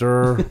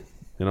 Helicopter,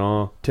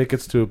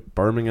 tickets to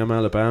Birmingham,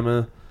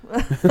 Alabama.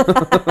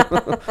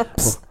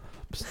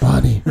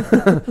 Bonnie,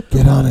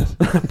 get on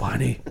it.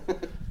 Bonnie,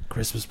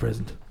 Christmas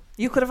present.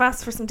 You could have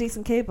asked for some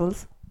decent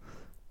cables.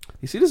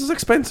 You see, this is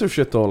expensive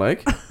shit though,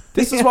 like.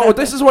 This is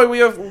why we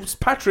have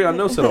Patreon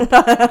now set up.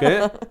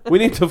 Okay? We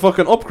need to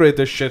fucking upgrade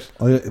this shit.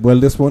 Well,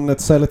 this one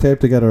that's sellotape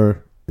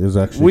together is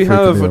actually... We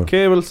have a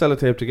cable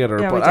sellotape together.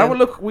 But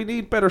look, we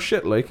need better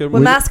shit, like.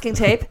 With masking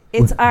tape,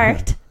 it's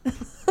art.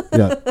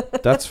 Yeah.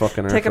 That's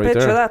fucking art. Take a right picture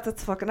there. of that,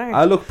 that's fucking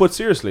art. Look, but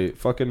seriously,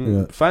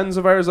 fucking fans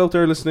of ours out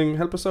there listening,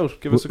 help us out.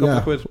 Give us a couple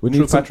of quid through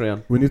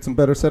Patreon. We need some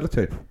better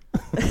sellotape.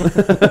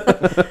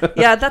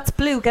 Yeah, that's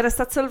blue. Get us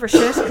that silver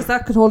shit, because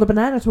that could hold a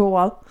banana to a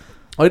wall.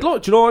 I'd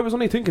love, I was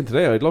only thinking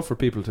today, I'd love for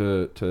people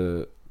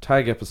to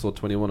tag episode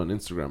 21 on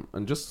Instagram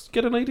and just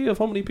get an idea of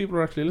how many people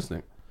are actually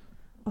listening.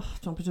 Oh,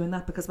 don't be doing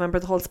that, because remember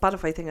the whole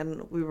Spotify thing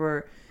and we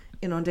were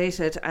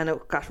inundated and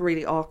it got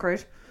really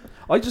awkward.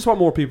 I just want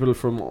more people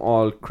from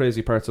all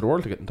crazy parts of the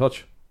world to get in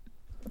touch.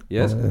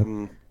 Yes?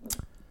 No,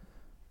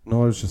 I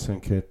was just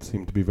saying Kate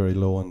seemed to be very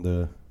low on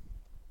the...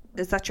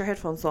 Is that your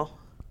headphones though?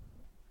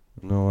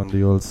 No, on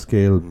the old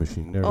scale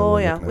machine there. Oh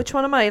yeah, which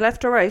one am I,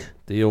 left or right?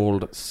 The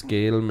old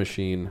scale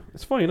machine.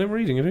 It's fine, I'm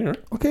reading it here.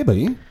 Okay,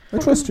 buddy. I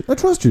trust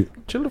you.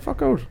 Chill the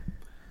fuck out.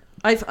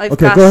 I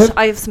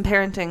have some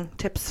parenting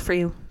tips for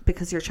you,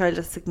 because your child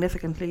is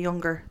significantly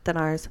younger than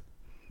ours.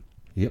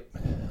 Yep,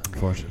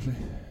 unfortunately.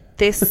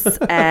 This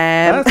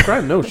that's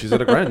grand. No, she's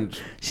at a grand.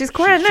 She's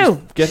grand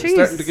now. She's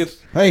starting to get.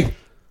 Hey,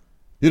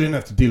 you didn't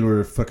have to deal with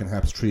her fucking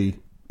haps 3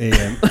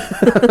 a.m.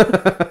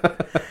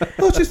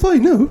 Oh, she's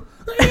fine now.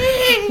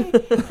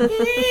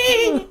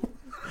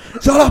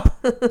 Shut up.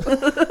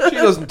 She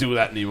doesn't do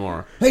that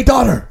anymore. Hey,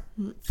 daughter,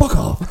 fuck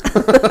off.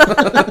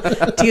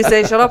 Do you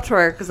say shut up to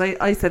her? Because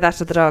I say that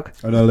to the dog.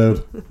 I'm not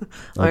allowed.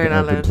 You're not allowed.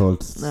 I've been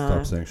told to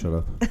stop saying shut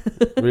up.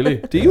 Really?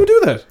 Do you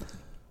do that?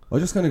 I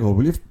just kind of go,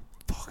 will you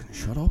fucking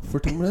shut up for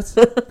 2 minutes?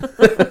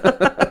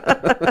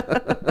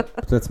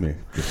 That's me,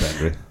 just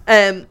angry.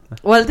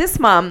 Well, this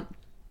mom,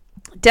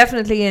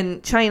 definitely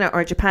in China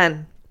or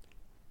Japan.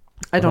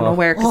 I don't know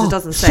where, because it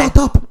doesn't say. Shut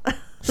up!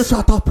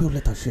 Shut up, you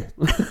little shit.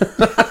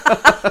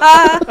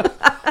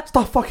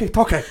 Stop fucking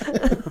talking.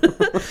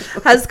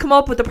 Has come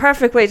up with the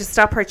perfect way to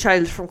stop her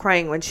child from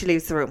crying when she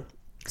leaves the room.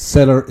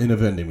 Sell her in a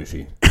vending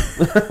machine.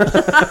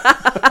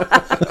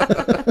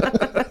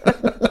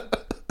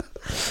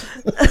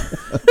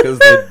 Because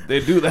they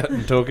do that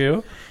in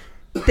Tokyo.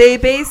 They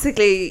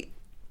basically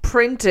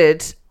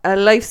printed a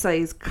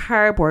life-size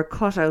cardboard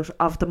cutout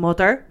of the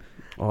mother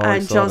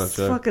and just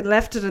fucking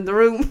left it in the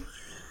room.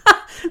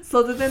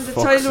 So that then the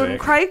child wouldn't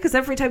cry, because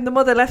every time the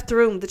mother left the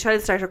room, the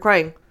child started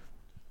crying.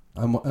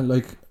 I'm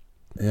like,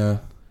 yeah.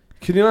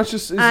 Can you not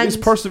just... Is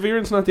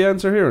perseverance not the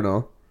answer here,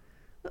 no?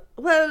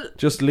 Well...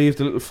 Just leave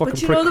the little fucking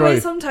prick cry. But you know the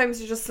way sometimes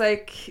you're just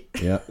like...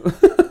 Yeah.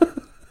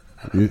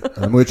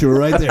 I'm with you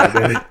right there,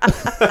 baby.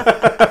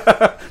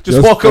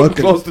 just walk up and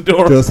close the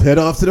door. Just head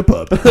off to the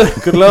pub.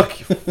 Good luck.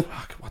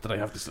 Fuck, what did I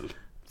have this little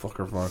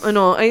fucker for? I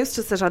know, I used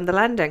to sit on the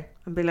landing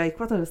and be like,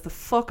 what is the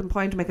fucking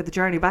point of making the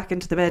journey back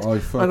into the bed?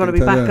 I'm going to be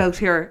back out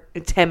here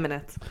in 10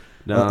 minutes.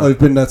 No. I've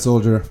been that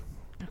soldier.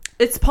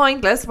 It's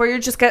pointless, where you're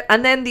just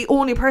and then the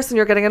only person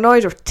you're getting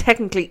annoyed with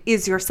technically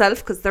is yourself,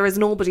 because there is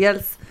nobody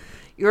else.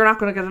 You're not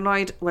going to get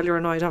annoyed. Well, you're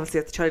annoyed obviously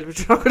at the child, but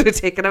you're not going to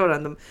take it out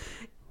on them.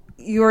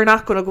 You're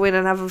not going to go in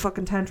and have a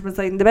fucking tantrum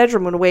inside in the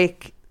bedroom and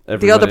wake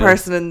the other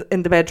person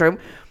in the bedroom.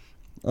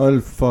 I'll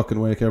fucking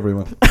wake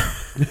everyone.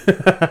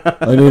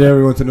 I need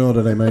everyone to know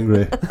that I'm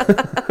angry.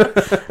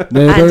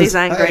 Neighbors, Andy's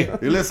angry. Hey,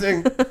 you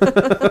listening?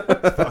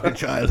 Fucking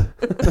child.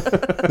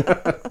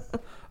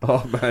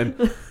 Oh man,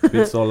 it's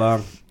been so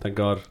long. Thank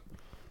God.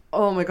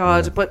 Oh my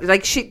God. Yeah. But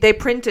like they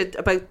printed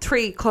about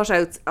 3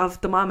 cutouts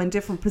of the mom in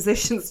different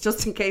positions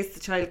just in case the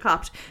child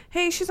copped.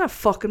 Hey, she's not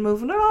fucking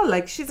moving at all.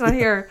 Like, she's not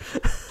here.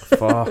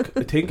 Fuck.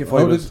 I think if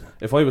I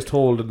was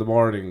told in the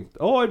morning,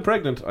 oh, I'm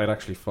pregnant, I'd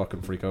actually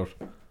fucking freak out.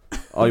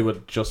 I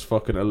would just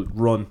fucking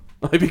run.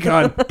 I'd be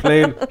gone.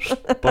 Plane.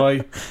 Bye.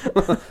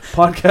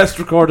 Podcast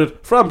recorded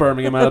from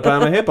Birmingham,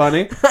 Alabama. Hey,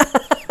 Bonnie.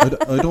 I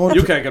don't.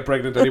 You can't get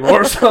pregnant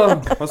anymore, so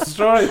what's the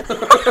story?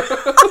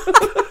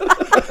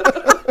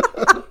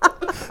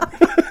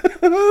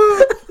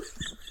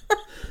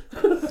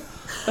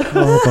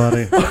 Oh,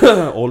 Bonnie.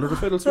 Older the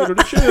fiddle, sweeter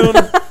the tune.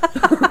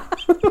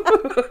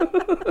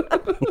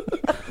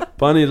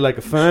 Bonnie like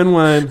a fine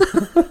wine.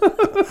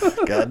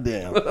 God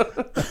damn.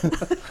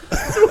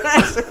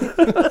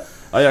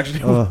 I actually...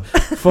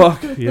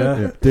 fuck,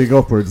 yeah. Dig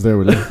upwards there,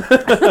 will you?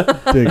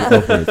 Dig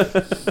upwards.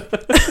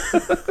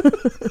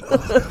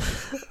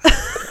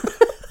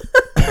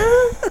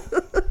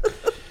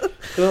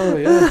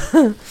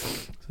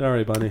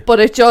 Sorry, Bonnie. But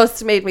it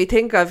just made me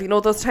think of,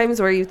 those times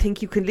where you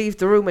think you can leave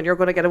the room and you're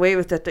going to get away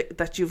with it,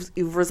 that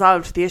you've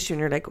resolved the issue and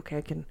you're like, okay,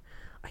 I can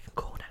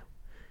go now.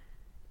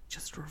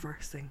 Just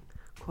reversing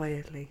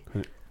quietly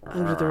out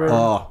of the room.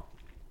 Oh,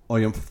 I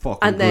am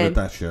fucking good at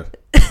that shit.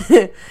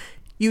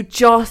 You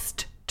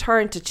just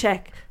turn to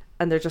check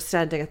and they're just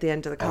standing at the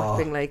end of the cot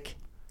being like,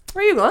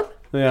 where are you going?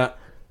 Yeah.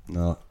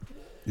 No.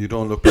 You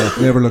don't look back.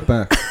 Never look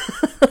back.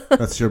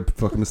 That's your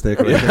fucking mistake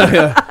right there.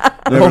 Yeah.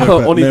 Never look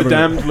back. Only Never the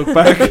damned look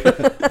back.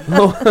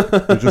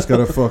 You just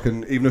gotta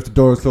fucking, even if the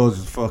door is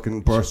closed, just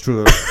fucking burst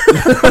through it.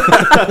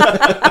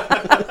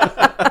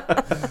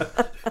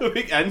 A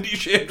big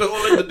Andy-shaped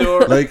hole in the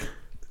door. Like,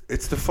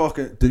 it's the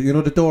fucking,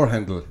 the door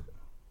handle.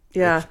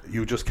 Yeah.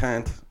 You just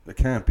can't. It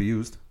can't be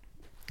used.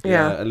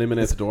 Yeah.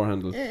 Eliminate the door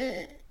handle.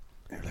 You're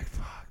like,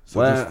 fuck. So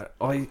Well,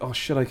 I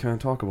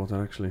can't talk about that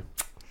actually.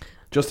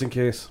 Just in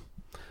case.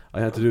 I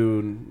had to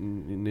do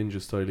ninja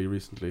styly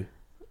recently.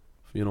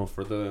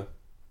 For the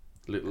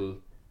little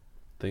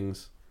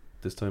things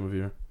this time of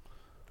year.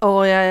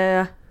 Oh,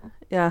 yeah.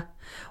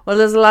 Well,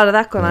 there's a lot of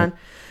that going on.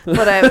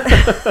 But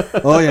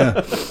oh,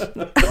 yeah.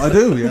 I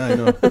do, yeah, I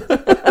know. What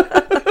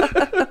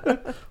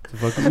the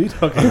fuck are we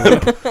talking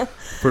about?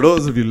 For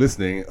those of you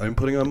listening, I'm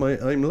putting on my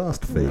I'm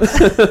lost face.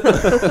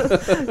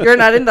 You're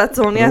not in that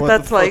zone yet,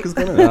 that's why.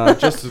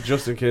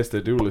 Just in case they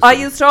do listen. I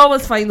used to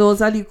always find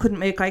those and you couldn't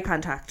make eye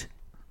contact.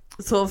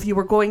 So if you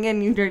were going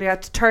in, you nearly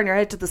had to turn your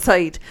head to the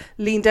side,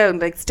 lean down,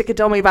 like stick a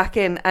dummy back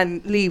in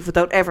and leave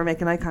without ever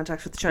making eye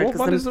contact with the child.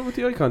 What is it with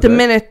the eye contact? The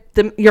minute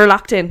you're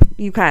locked in,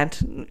 you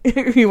can't.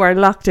 You are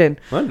locked in.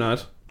 I'm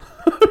not.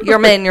 You're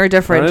men, you're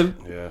different.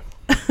 Yeah.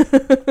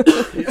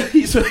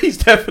 He's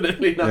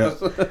definitely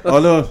not. Yeah. Oh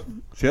no,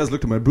 she has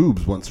looked at my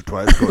boobs once or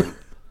twice going,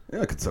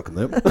 yeah, I could suck on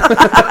them.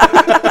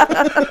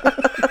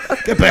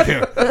 Get back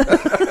here.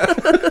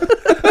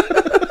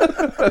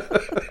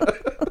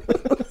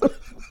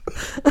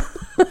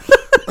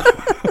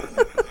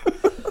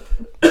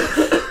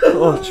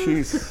 Oh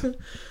jeez.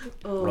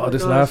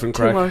 This laughing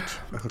crack.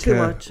 Too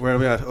much. Where are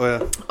we at?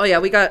 Oh yeah,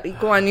 we got.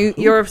 Go on.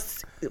 Your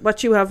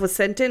what you have was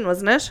sent in,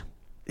 wasn't it?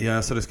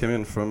 Yeah. So this came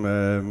in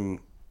from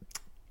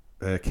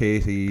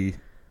Katie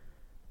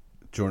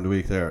during the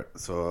week there.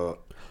 So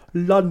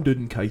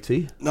London,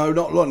 Katie. No,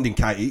 not London,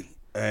 Katie.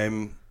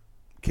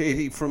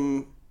 Katie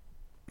from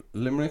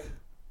Limerick.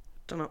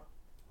 Don't know.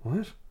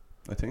 What?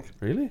 I think.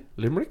 Really?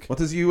 Limerick? What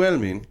does UL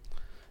mean?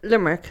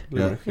 Limerick.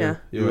 Yeah.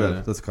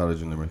 UL. That's a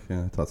college in Limerick.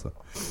 Yeah, I thought so.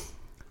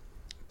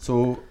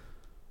 So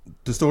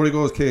the story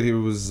goes, Katie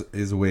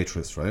is a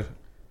waitress, right?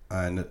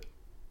 And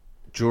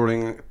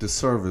during the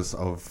service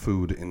of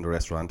food in the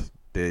restaurant,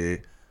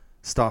 they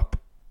stop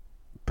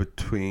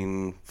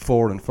between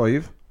 4 and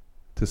 5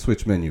 to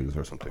switch menus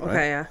or something, right?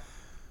 Okay, yeah.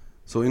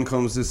 So in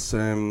comes this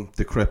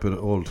decrepit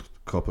old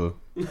couple.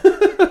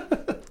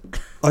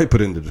 I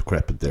put in the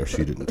decrepit there,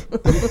 she didn't.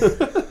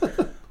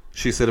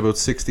 She said about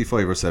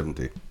 65 or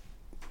 70.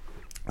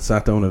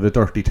 Sat down at a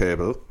dirty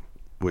table,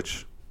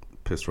 which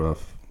pissed her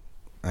off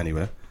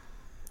anyway.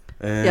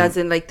 Yeah, as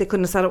in like they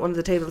couldn't have sat at one of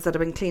the tables that had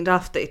been cleaned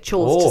off. They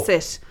chose to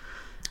sit.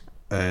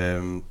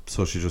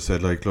 So she just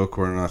said, like, look,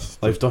 we're not...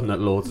 I've done that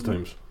loads of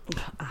times.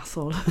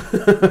 Asshole.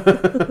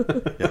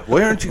 Yeah,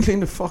 why aren't you cleaning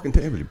the fucking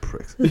table, you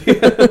pricks?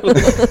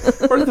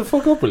 Hurry the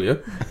fuck up, will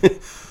you?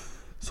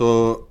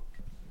 So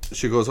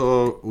she goes,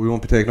 oh, we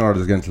won't be taking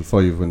orders again till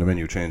 5 when the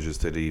menu changes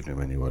to the evening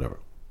menu, whatever.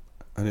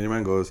 And then your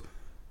man goes,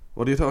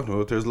 what are you talking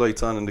about? There's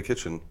lights on in the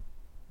kitchen,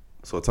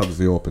 so it's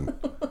obviously open.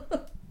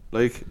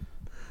 Like,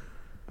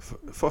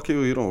 fuck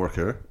you, you don't work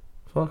here.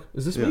 Fuck,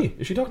 is this me?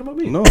 Is she talking about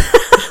me? No.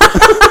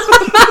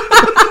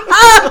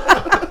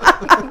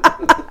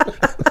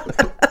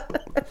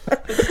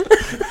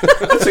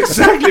 That's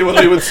exactly what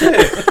I would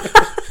say.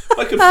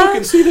 I can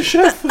fucking see the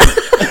chef.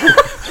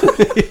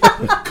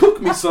 Cook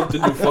me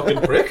something, you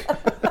fucking prick.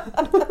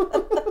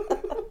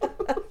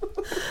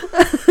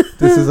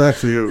 This is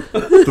actually you.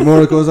 The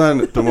more it goes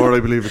on, the more I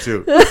believe it's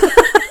you.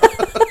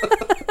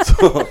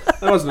 So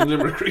I wasn't in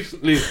Limerick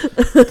recently.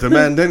 the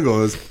man then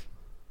goes,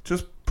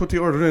 just put the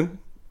order in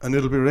and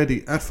it'll be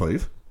ready at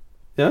 5.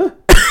 Yeah?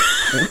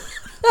 It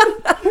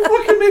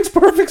fucking makes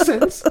perfect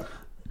sense.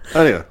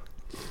 Anyway,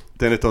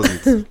 then it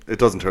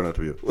doesn't turn out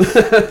to be you.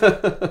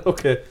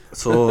 Okay.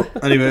 So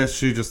anyway,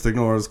 she just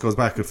ignores, goes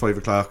back at 5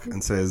 o'clock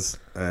and says,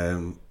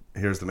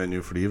 here's the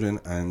menu for the evening,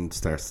 and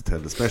starts to tell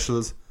the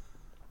specials.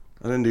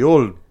 And then the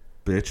old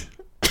bitch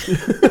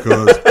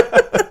goes,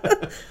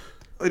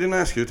 I didn't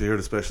ask you to hear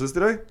the specials,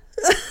 did I?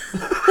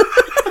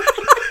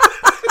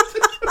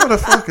 What a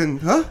fucking,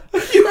 huh? Are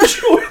you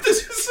sure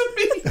this isn't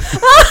me?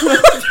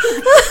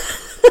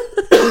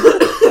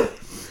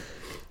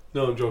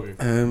 No, I'm joking.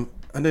 And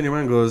then your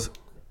man goes,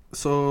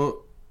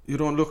 so you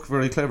don't look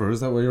very clever,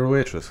 is that why you're a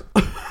waitress?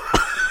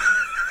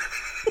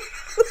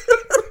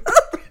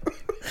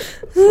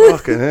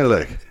 Fucking hell,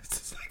 like.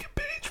 This is like a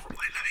page from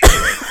my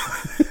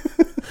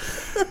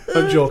life.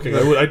 I'm joking.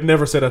 I'd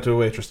never say that to a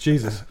waitress.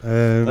 Jesus.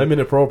 I'm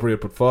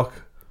inappropriate, but fuck.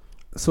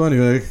 So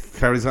anyway,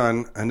 carries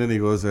on, and then he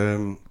goes,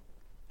 oh,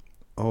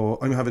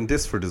 I'm having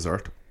this for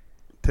dessert.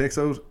 Takes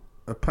out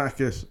a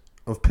packet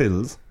of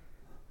pills.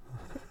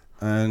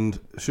 And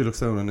she looks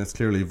down and it's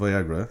clearly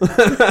Viagra.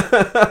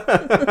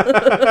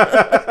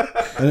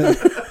 And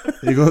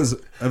he goes,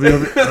 have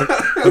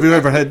you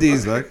ever had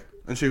these, like?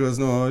 And she goes,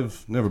 no,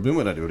 I've never been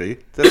with anybody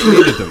that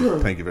needed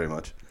them. Thank you very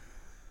much.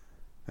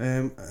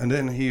 And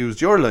then he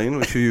used your line,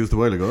 which you used a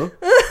while ago.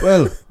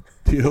 Well,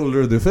 the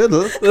older the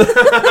fiddle,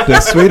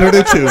 the sweeter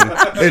the tune.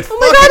 It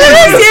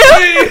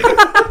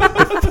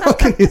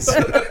fucking is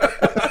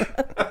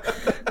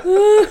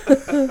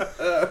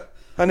you.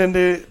 And then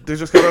they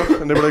just got up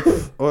and they were like,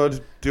 oh,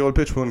 the old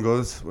bitch one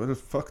goes, well,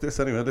 fuck this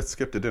anyway, let's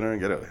skip the dinner and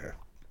get out of here.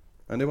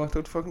 And they walked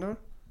out the fucking door.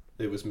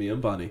 It was me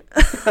and Bonnie.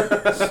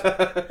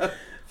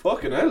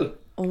 Fucking hell.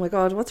 Oh my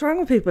God, what's wrong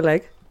with people,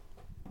 like?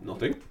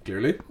 Nothing,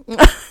 clearly.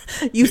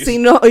 You see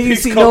no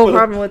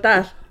problem with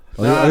that.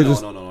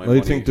 No.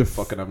 I think they're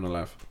fucking having a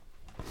laugh.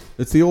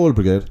 It's the old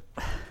brigade.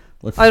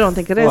 I don't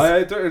think it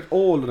is. They're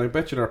old, and I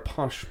bet you they're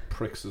posh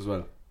pricks as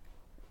well.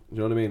 You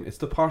know what I mean? It's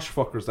the posh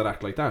fuckers that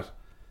act like that.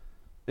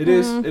 It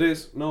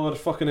is. No, it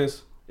fucking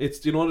is.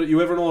 It's, you know,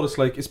 you ever notice,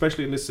 like,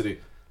 especially in this city,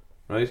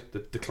 right?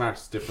 The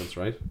class difference,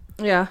 right?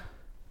 Yeah.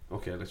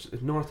 Okay, let's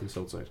north and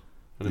south side.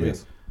 You know what I mean?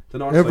 The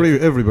north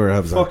everywhere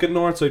has that. Fucking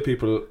north side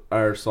people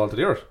are salt of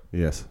the earth.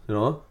 Yes. You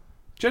know?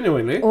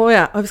 Genuinely. Oh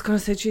yeah, I was going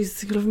to say,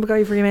 Jesus, you love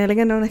MacGyver emailing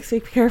in now next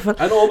week, be careful.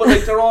 I know, but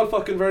like, they're all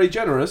fucking very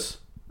generous,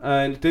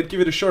 and they'd give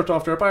you the shirt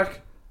off their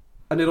back,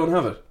 and they don't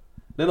have it.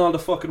 Then all the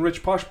fucking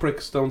rich posh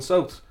pricks down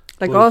south.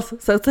 Like us,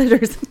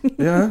 Southsiders.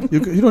 Yeah,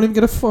 you don't even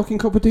get a fucking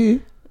cup of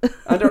tea.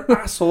 And they're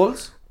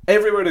assholes.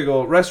 Everywhere they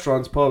go,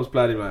 restaurants, pubs,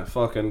 blah, blah, blah,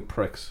 fucking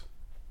pricks.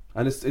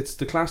 And it's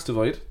the class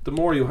divide. The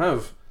more you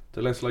have,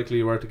 the less likely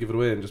you are to give it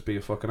away and just be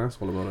a fucking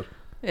asshole about it.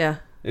 Yeah.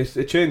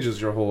 It changes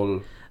your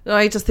whole... No,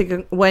 I just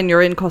think when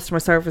you're in customer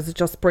service, it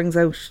just brings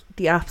out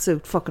the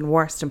absolute fucking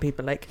worst in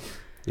people. Like,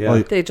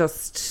 yeah, they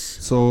just...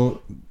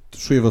 So, the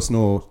three of us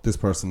know this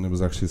person. It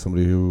was actually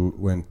somebody who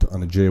went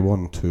on a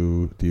J1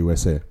 to the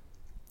USA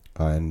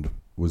and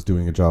was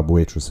doing a job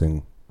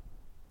waitressing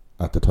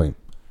at the time.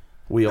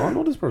 We all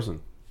know this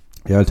person.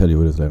 Yeah, I'll tell you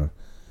who it is later.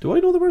 Do I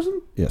know the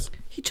person? Yes.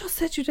 He just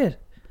said you did.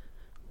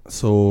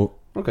 So...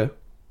 Okay.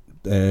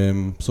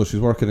 So she's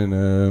working in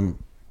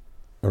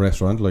a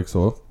restaurant, like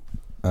so,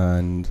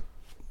 and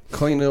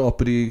kind of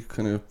uppity,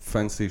 kind of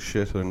fancy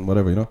shit and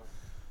whatever, you know.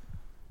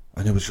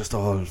 And it was just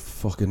all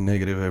fucking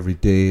negative every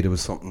day. There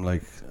was something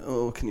like,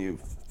 oh, can you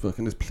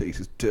fucking, this place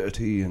is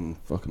dirty and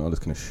fucking all this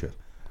kind of shit.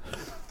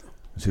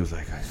 And she was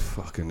like,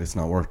 it's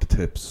not worth the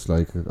tips.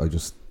 Like, I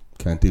just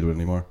can't deal with it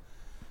anymore.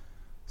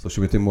 So she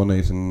went in one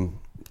night and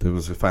there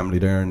was a family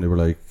there and they were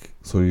like,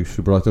 so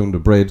she brought down the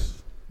bread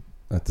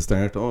at the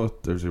start. Oh,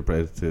 there's your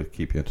bread to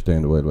keep you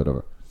entertained a while,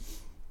 whatever.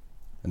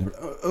 And they were,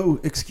 oh,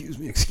 excuse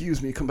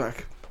me, come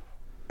back.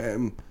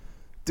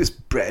 This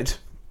bread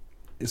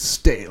is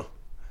stale.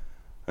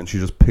 And she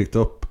just picked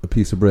up a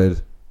piece of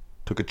bread,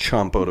 took a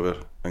chomp out of it,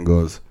 and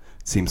goes,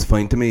 seems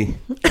fine to me.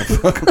 And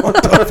fucking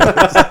walked off.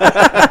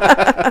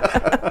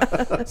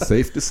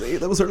 Safe to say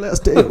that was her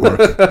last day at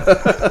work.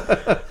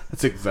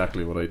 That's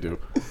exactly what I do.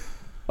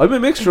 I'm a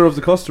mixture of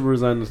the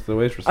customers and the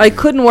waitress. I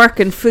couldn't work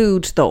in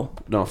food though.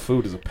 No,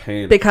 food is a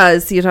pain.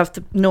 Because you'd have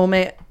to know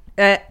mayo.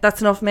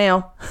 That's enough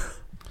mayo,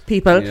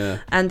 people. Yeah.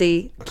 And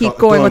they keep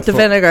going with the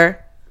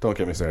vinegar. Don't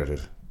get me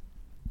started.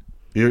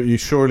 You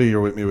surely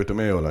you're with me with the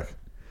mayo, like.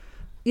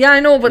 Yeah,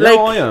 I know, but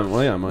no, like...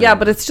 I am. Yeah,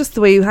 but it's just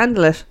the way you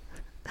handle it.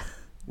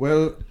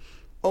 Well,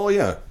 oh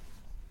yeah.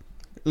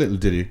 Little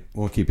ditty.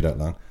 Won't keep you that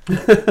long.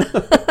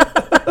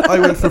 I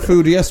went for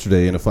food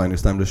yesterday in a fine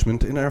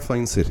establishment in our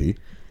fine city.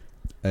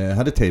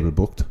 Had a table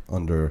booked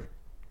under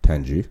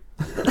Tangy.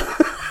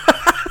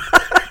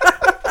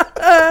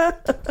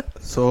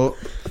 So,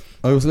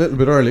 I was a little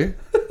bit early.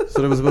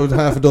 So there was about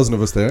half a dozen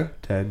of us there.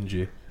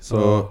 Tangy.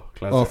 So,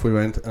 off we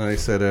went. And I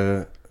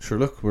said... sure,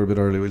 look, we're a bit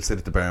early. We'll sit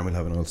at the bar and we'll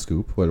have an old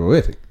scoop while we're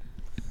waiting.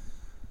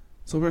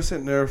 So we're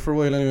sitting there for a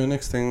while anyway.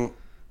 Next thing,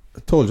 I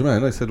told you,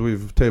 man, I said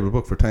we've a table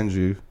booked for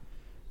Tangy.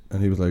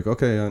 And he was like,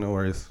 okay, yeah, no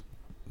worries.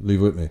 Leave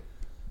it with me.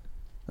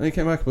 And he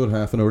came back about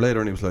half an hour later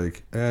and he was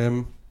like,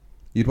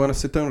 you'd want to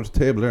sit down at the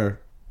table there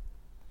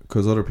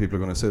because other people are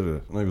going to sit at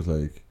it. And I was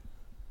like,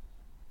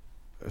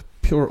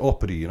 pure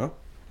uppity, you know?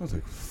 I was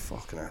like,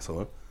 fucking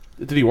asshole.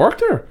 Did he work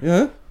there?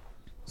 Yeah.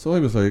 So I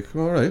was like,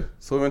 alright.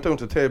 So I went down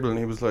to the table and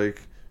he was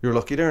like, you're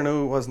lucky there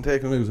now, it wasn't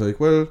taken. And I was like,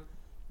 well,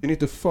 you need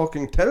to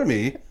fucking tell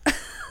me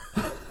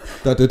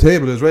that the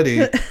table is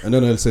ready and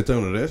then I'll sit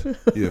down at it,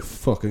 you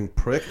fucking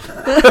prick.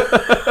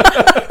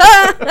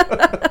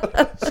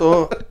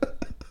 So,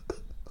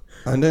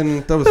 and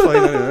then that was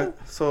fine anyway.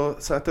 So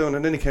sat down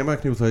and then he came back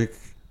and he was like,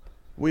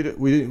 we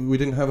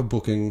didn't have a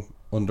booking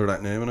under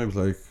that name. And I was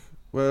like,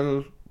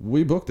 well,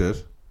 we booked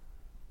it.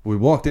 We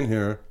walked in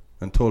here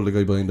and told the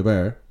guy behind the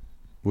bar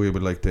we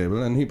would like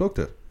table and he booked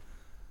it.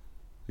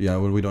 Yeah,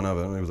 well, we don't have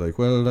it. And I was like,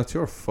 well, that's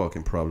your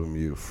fucking problem,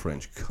 you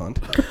French cunt.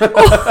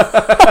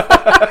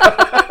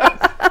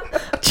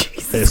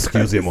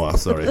 Excusez-moi,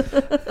 sorry.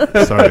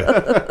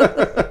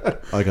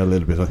 I got a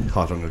little bit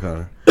hot on the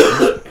corner.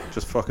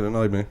 Just fucking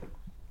annoyed me.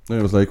 And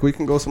I was like, we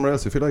can go somewhere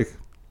else if you like.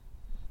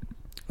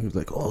 He was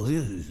like, oh,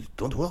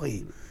 don't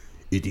worry.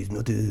 It is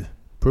not a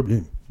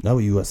problem. Now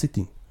you are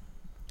sitting.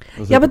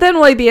 Yeah, but then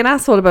why be an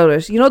asshole about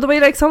it? You know, the way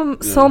like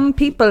some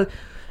people,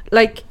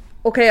 like,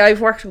 okay,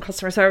 I've worked in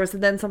customer service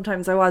and then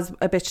sometimes I was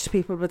a bitch to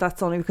people, but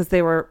that's only because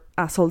they were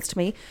assholes to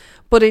me.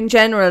 But in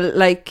general,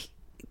 like,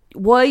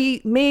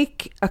 why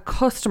make a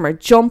customer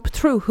jump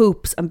through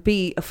hoops and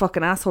be a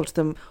fucking asshole to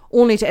them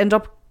only to end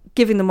up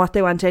giving them what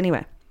they want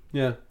anyway?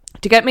 Yeah.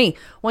 Do you get me?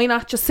 Why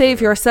not just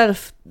save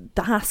yourself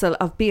the hassle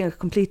of being a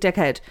complete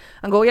dickhead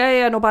and go,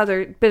 yeah, no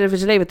bother, bit of a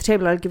delay with the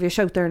table, I'll give you a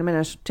shout there in a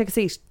minute, take a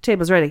seat,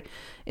 table's ready,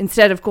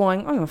 instead of going,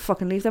 I'm going to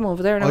fucking leave them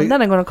over there now, and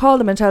then I'm going to call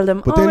them and tell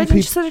them, oh, why didn't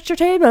you sit at your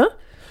table?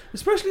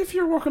 Especially if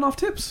you're working off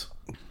tips.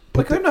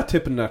 Like, I'm not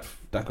tipping that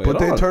guy But at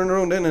they all. turned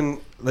around then and,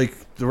 like,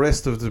 the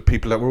rest of the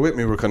people that were with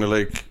me were kind of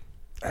like,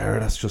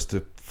 that's just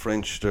the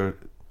French,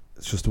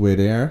 It's just the way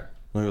they are.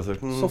 And I was like,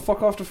 So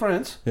fuck off to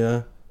France.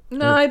 yeah.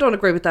 No, I don't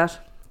agree with that.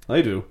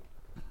 I do.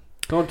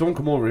 Don't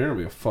come over here and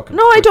be a fucking...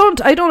 No, I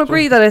don't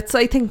agree that it's...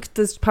 I think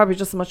there's probably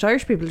just as much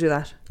Irish people do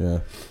that.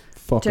 Yeah.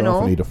 Fuck Do you off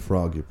know? and eat a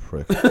frog, you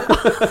prick. That's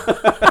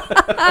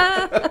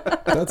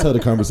how the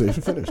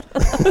conversation finished.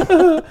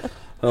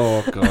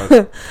 Oh,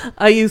 God.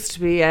 I used to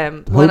be...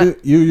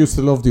 You used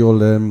to love the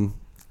old...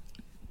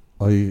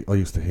 I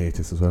used to hate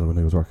this as well when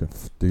I was working.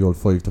 The old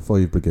 5 to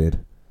 5 brigade.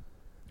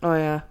 Oh,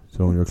 yeah.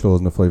 So when you're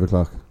closing at 5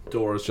 o'clock.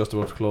 Door is just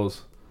about to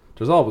close.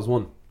 There's always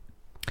one.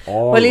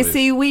 Always. Well, you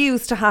see, we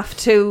used to have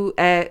to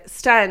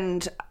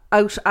stand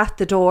out at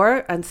the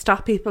door and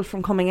stop people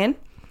from coming in.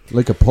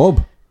 Like a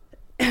pub.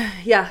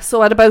 Yeah,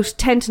 so at about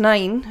 10 to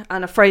 9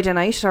 on a Friday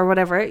night or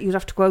whatever, you'd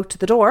have to go out to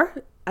the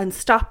door and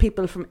stop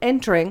people from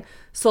entering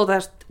so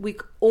that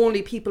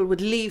only people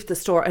would leave the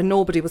store and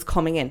nobody was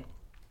coming in.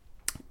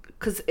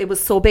 Because it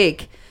was so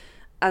big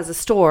as a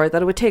store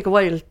that it would take a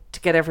while to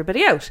get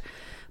everybody out.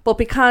 But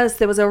because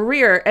there was a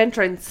rear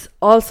entrance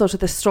also to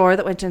the store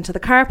that went into the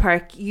car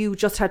park, you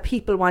just had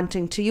people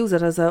wanting to use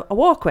it as a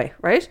walkway,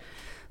 right?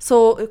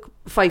 So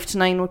 5 to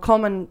 9 would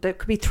come and there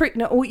could be 3.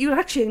 No, you'd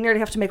actually nearly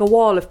have to make a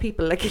wall of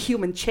people, like a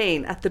human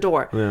chain at the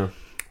door. Yeah.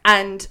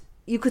 And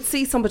you could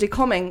see somebody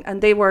coming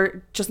and they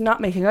were just not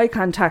making eye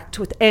contact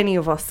with any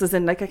of us, as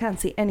in, like, I can't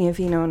see any of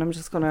you now and I'm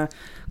just going to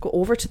go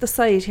over to the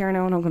side here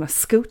now and I'm going to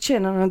scooch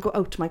in and I'll go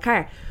out to my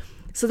car.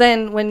 So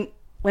then when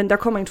they're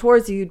coming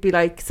towards you, you'd be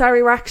like,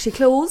 sorry, we're actually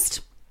closed.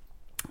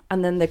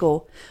 And then they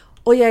go,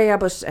 oh, yeah,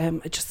 but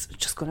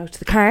just going out to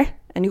the car.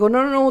 And you go,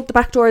 no, the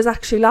back door is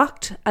actually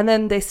locked. And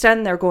then they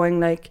stand there going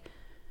like,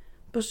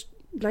 but,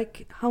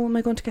 like, how am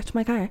I going to get to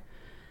my car?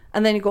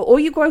 And then you go, oh,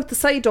 you go out the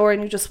side door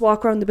and you just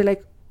walk around. They'll be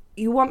like,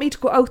 you want me to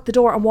go out the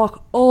door and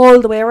walk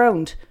all the way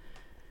around?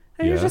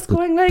 And you're just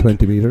going like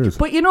 20 metres.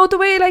 But you know the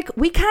way, like,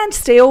 we can't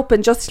stay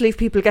open just to leave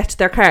people get to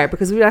their car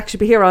because we'd actually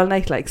be here all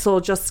night, like, so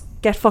just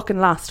get fucking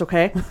lost,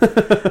 okay?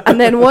 And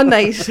then one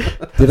night,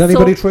 did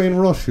anybody try and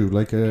rush you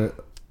like a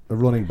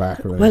running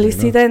back or anything? Well, you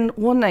see, then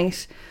one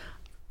night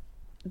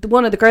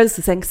one of the girls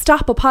was saying,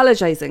 stop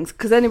apologising,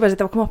 because anybody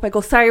that would come up and go,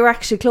 sorry, we're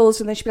actually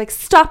closed, and then she'd be like,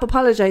 stop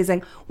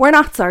apologising, we're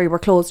not sorry we're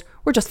closed,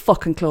 we're just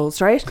fucking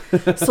closed, right?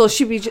 So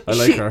she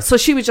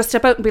would just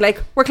step out and be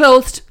like, we're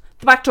closed,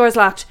 the back door is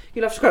locked,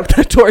 you'll have to go out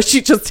that door.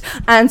 She just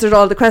answered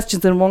all the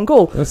questions in one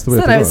go. That's the way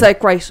so then I was go.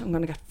 like, right, I'm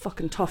going to get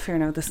fucking tough here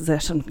now, this is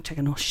it, I'm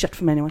taking no shit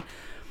from anyone.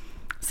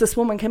 So this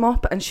woman came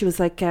up and she was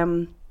like,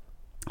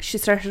 she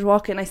started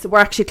walking. I said, we're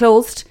actually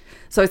closed.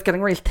 So I was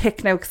getting real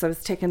thick now because I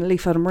was taking a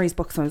leaf out of Marie's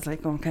book. So I was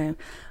like, okay,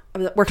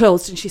 we're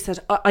closed. And she said,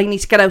 I need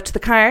to get out to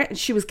the car. And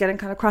she was getting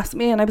kind of cross at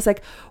me. And I was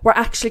like, we're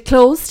actually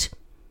closed.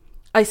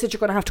 I said, you're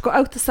going to have to go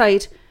out the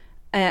side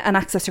and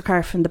access your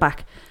car from the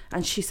back.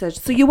 And she said,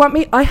 so you want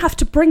me? I have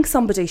to bring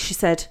somebody, she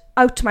said,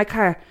 out to my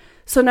car.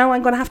 So now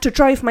I'm going to have to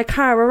drive my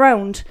car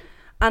around.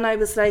 And I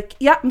was like,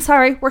 yeah, I'm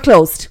sorry, we're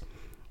closed.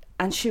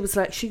 And she was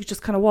like, she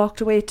just kind of walked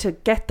away to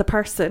get the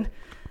person.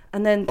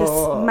 And then this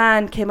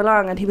man came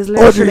along and he was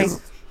literally,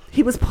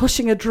 he was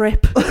pushing a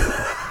drip.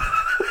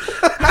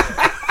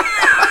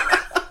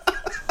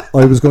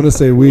 I was going to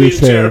say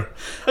wheelchair.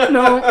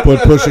 No.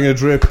 But pushing a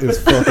drip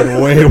is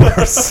fucking way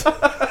worse.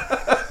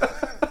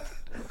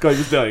 Guy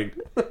was dying.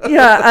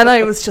 Yeah, and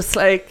I was just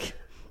like,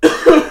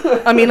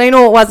 I mean, I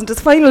know it wasn't his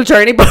final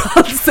journey, but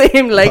all the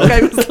same, like,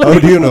 I was like, How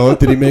do you know?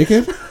 Did he make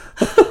it?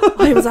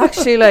 I was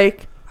actually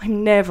like,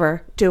 I'm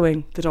never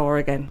doing the door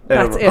again.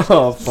 That's it.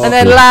 Oh, fuck. And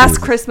then last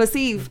Christmas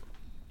Eve,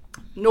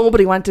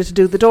 nobody wanted to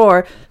do the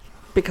door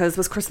because it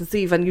was Christmas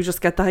Eve and you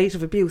just get the height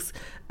of abuse.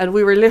 And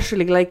we were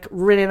literally like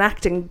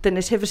reenacting the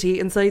nativity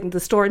inside in the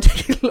store and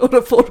taking a load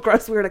of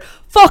photographs. We were like,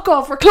 fuck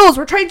off, we're closed,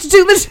 we're trying to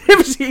do the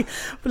nativity.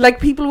 But like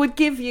people would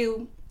give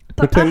you...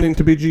 Pretending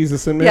to be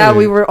Jesus and Mary. Yeah,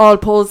 we were all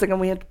posing and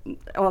we had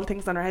all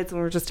things on our heads and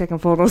we were just taking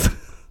photos.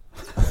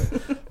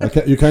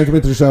 You can't come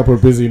into the shop, we're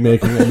busy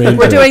making a manger.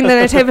 We're doing the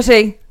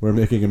nativity. We're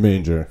making a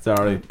manger.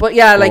 Sorry. But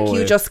yeah, like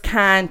you just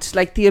can't,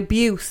 like the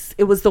abuse,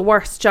 it was the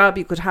worst job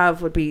you could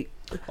have would be...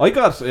 I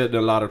got in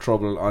a lot of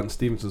trouble on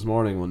Stevenson's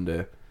morning one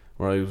day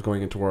where I was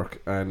going into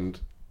work and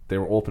they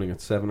were opening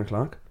at 7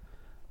 o'clock,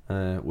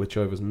 which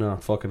I was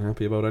not fucking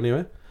happy about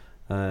anyway.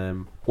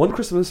 One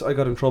Christmas, I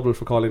got in trouble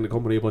for calling the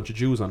company a bunch of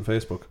Jews on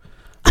Facebook.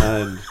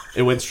 And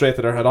it went straight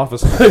to their head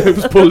office. I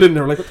was pulled in.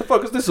 They were like, what the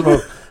fuck is this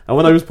about? And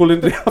when I was pulled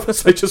into the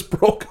office, I just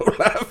broke out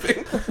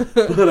laughing.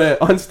 But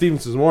on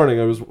Stevenson's morning,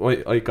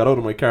 I got out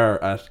of my car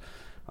at,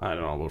 I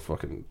don't know, about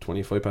fucking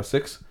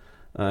 6:25.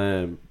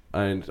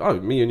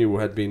 And me and you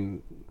had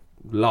been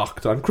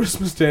locked on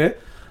Christmas Day.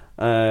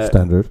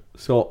 Standard.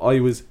 So I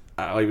was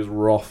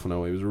rough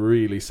now. I was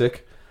really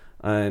sick.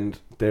 And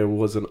there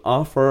was an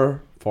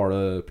offer for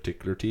a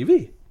particular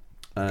TV.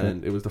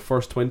 And it was the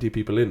first 20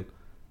 people in.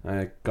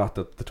 I got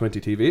the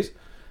 20 TVs.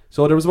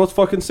 So there was about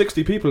fucking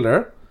 60 people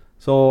there.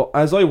 So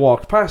as I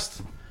walked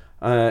past,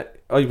 I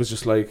was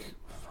just like,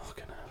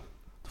 fucking hell,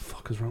 the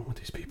fuck is wrong with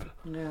these people?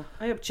 Yeah,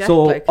 I object.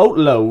 So out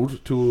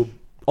loud to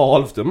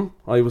all of them,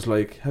 I was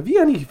like, have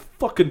you any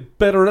fucking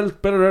better else,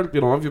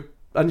 you know, have you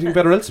anything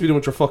better else to be doing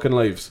with your fucking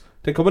lives?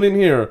 Then coming in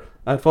here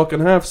at fucking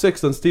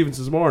 6:30 on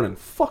Stevenson's morning.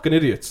 Fucking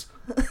idiots.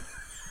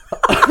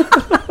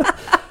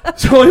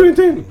 So I went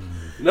in.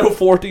 Now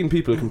 14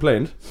 people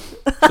complained.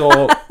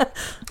 So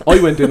I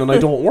went in and I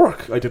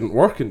didn't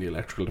work in the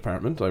electrical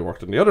department. I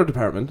worked in the other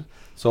department.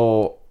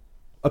 So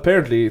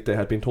apparently they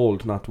had been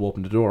told not to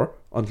open the door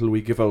until we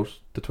give out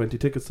the 20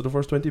 tickets to the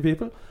first 20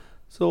 people.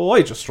 So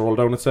I just strolled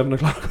down at 7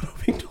 o'clock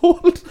without being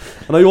told.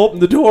 And I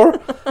opened the door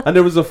and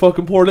there was a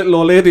fucking poor little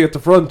old lady at the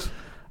front.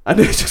 And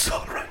they just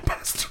all ran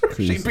past her.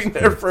 Jesus She'd been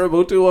there for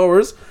about 2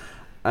 hours.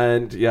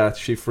 And yeah,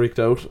 she freaked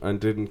out and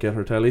didn't get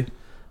her telly.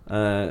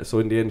 So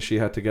in the end she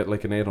had to get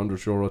like an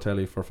 €800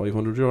 telly for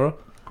 €500.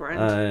 Grand.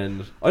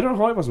 And I don't know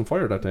how I wasn't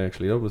fired that day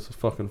actually. That was a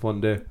fucking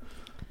fun day.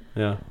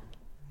 Yeah.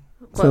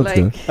 But like,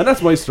 and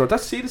that's my story.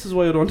 This is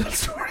why I don't tell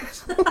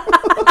stories.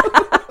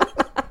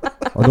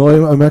 I know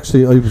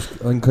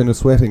I'm kind of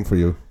sweating for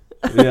you.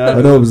 Yeah.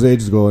 I know it was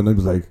ages ago and I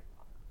was like,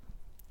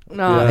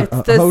 no, Yeah.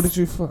 it's this. how did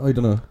you I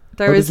don't know.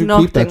 There how is did you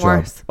keep that nothing job?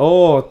 worse.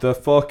 Oh, the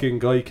fucking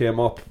guy came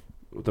up.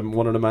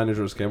 One of the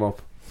managers came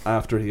up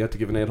after he had to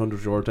give an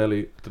 €800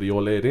 telly to the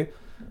old lady.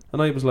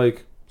 And I was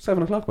like,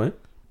 7 o'clock, man.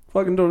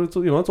 Fucking, it's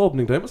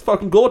opening time. It's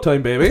fucking go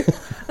time, baby.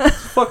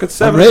 It's fucking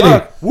 7 ready.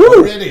 o'clock. Woo!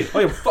 I'm ready.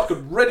 I am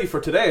fucking ready for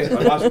today.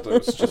 I wasn't. I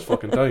was just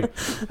fucking dying.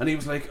 And he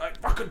was like, I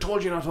fucking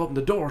told you not to open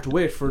the door to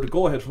wait for the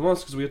go ahead from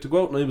us because we had to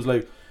go out. And I was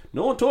like,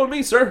 no one told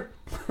me, sir.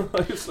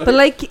 I was like, But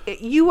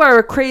like, you are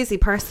a crazy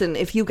person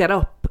if you get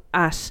up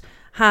at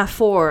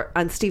 4:30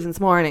 on Stephen's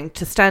morning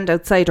to stand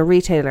outside a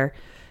retailer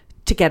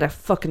to get a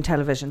fucking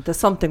television. There's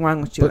something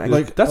wrong with you. But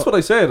like that's what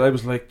I said. I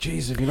was like,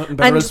 jeez, have you nothing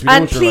better else to be doing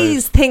and with your please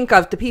lives? think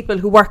of the people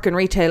who work in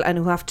retail and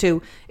who have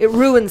to, it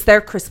ruins their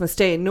Christmas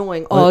day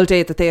knowing all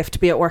day that they have to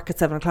be at work at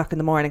 7 o'clock in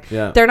the morning.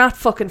 Yeah. They're not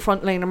fucking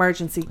frontline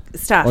emergency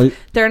staff.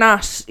 They're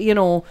not,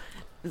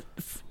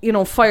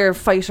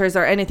 firefighters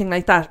or anything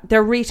like that.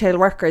 They're retail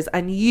workers,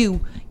 and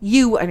you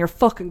and your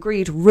fucking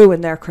greed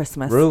ruin their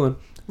Christmas. Ruin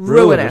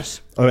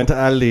it. I went to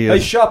Aldi. Hey,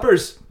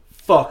 shoppers,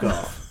 fuck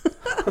off.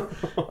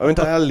 I went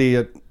to Aldi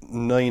at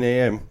 9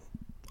 a.m.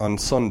 on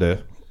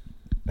Sunday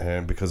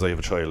because I have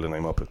a child and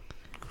I'm up at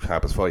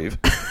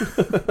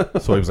 5:30.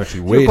 So I was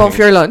actually waiting. You're going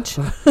for your lunch.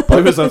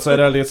 I was outside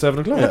early at 7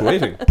 o'clock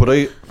waiting. But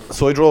I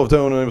drove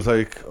down and I was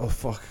like, oh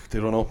fuck, they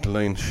don't open till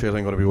 9. Shit,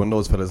 I'm going to be one of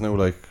those fellas now.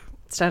 Like,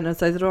 Stand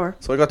outside the door.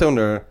 so I got down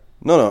there.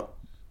 No,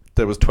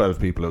 there was 12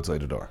 people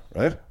outside the door,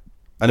 right?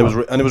 And it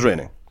was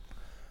raining.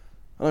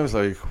 And I was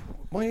like,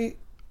 why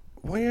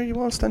are you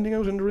all standing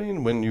out in the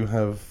rain when you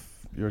have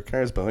your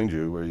cars behind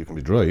you where you can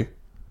be dry?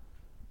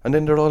 And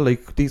then they're all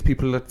like, these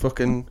people that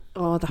fucking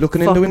that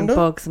looking in the fucking window.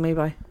 bugs me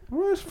by.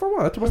 What? For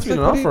what? There must It's be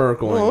an like, offer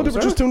going. No, they was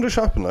were there? just doing their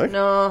shopping. Like,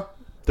 No.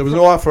 there was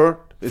no offer.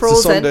 It's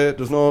Frozen. a Sunday.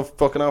 There's no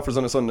fucking offers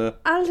on a Sunday.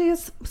 Aldi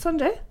is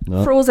Sunday.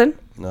 No. Frozen.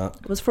 No.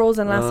 It was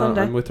frozen last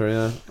Sunday. I'm with her,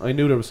 yeah. I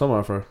knew there was some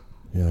offer.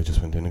 Yeah, I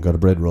just went in and got a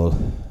bread roll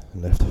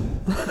and left.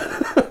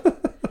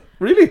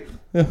 Really?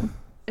 Yeah.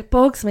 It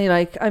bugs me.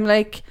 Like, I'm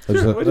like, I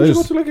just, Why did you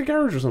go to like a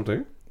garage or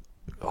something?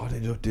 Oh,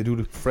 they do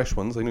the fresh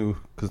ones. I knew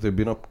because they've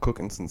been up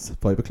cooking since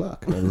 5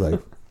 o'clock. And I was like,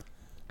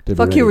 they'd be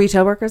fuck you, ready.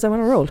 retail workers. I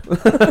want a roll.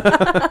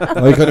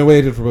 I kind of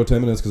waited for about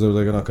 10 minutes because I was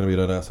like, I'm not going to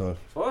be that asshole.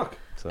 Fuck.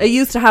 So. It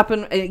used to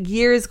happen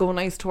years ago when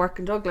I used to work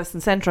in Douglas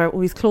and Centra.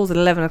 We used to close at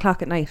 11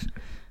 o'clock at night.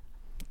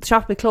 The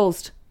shop would be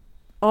closed.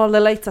 All the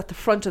lights at the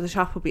front of the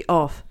shop would be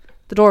off.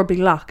 The door would be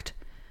locked.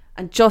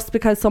 And just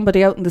because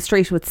somebody out in the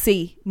street would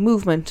see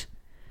movement,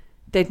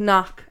 they'd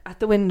knock at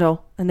the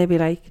window and they'd be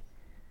like,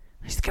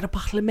 I just get a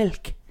bottle of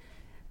milk,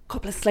 a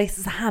couple of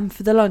slices of ham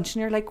for the lunch.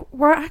 And you're like,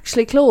 we're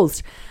actually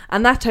closed.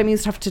 And that time you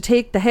used to have to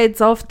take the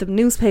heads off the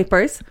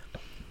newspapers.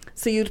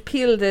 So you'd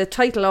peel the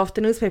title off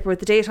the newspaper with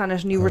the date on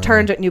it and you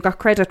returned it and you got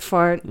credit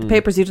for the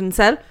papers you didn't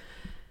sell.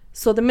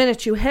 So the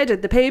minute you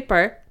headed the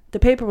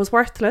paper was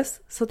worthless.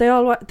 So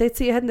they'd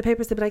see you heading the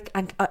papers, they'd be like,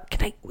 can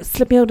I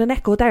slip me out an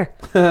echo there?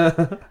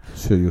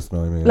 Sure, you know what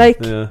I mean.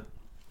 Like, Yeah.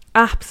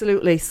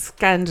 absolutely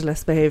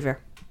scandalous behaviour.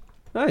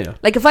 Oh, yeah.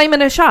 Like, if I'm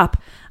in a shop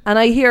and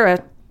I hear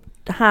at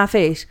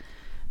 8:30,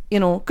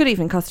 good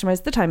evening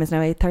customers, the time is now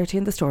 8:30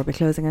 and the store will be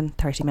closing in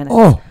 30 minutes.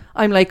 Oh,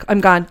 I'm like,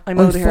 I'm gone, I'm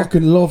I out of here.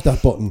 fucking love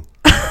that button.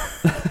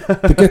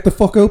 The get the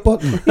fuck out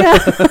button.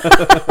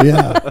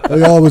 Yeah,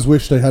 I always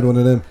wished I had one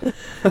of them.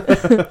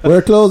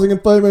 We're closing in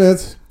 5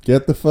 minutes.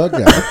 Get the fuck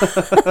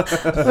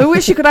out. I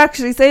wish you could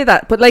actually say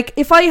that. But like,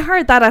 if I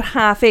heard that at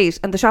 8:30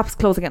 and the shop's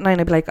closing at 9,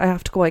 I'd be like, I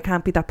have to go. I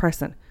can't be that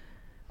person.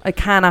 I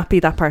cannot be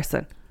that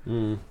person.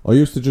 I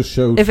used to just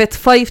shout. If it's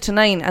 5 to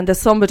 9 and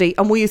there's somebody,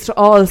 and we used to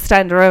all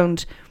stand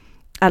around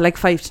at like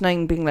 5 to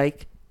 9 being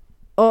like,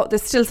 oh,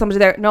 there's still somebody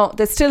there. No,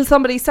 there's still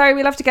somebody. Sorry,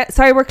 we'll have to get.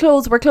 Sorry, we're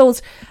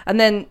closed. And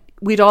then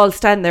we'd all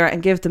stand there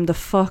and give them the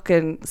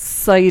fucking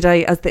side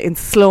eye in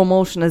slow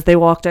motion as they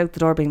walked out the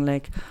door, being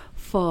like,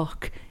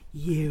 fuck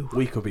you.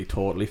 We could be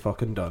totally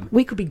fucking done.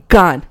 We could be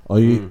gone. I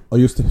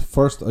used to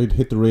first I'd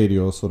hit the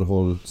radio so the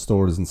whole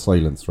store is in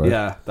silence, right?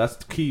 Yeah, that's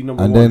the key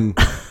number and one. And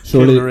then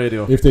surely the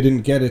radio. If they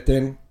didn't get it,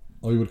 then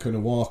I would kind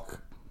of walk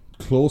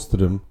close to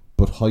them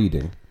but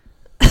hiding,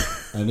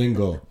 and then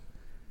go,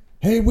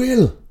 "Hey,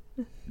 Will,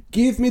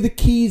 give me the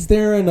keys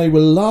there, and I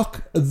will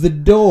lock the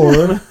door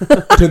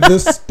to the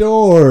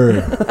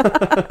store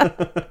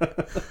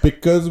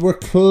because we're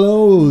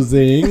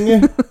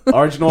closing."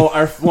 Or, you know,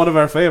 one of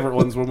our favourite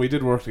ones when we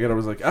did work together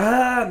was like,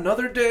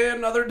 another day,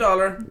 another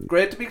dollar.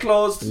 Great to be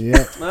closed.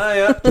 Yeah.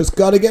 Yeah. Just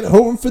gotta get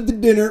home for the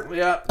dinner.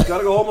 Yeah,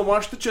 gotta go home and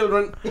watch the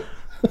children. Yeah.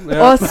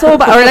 Oh, so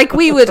bad. Or like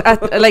we would,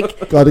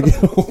 like... Gotta get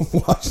home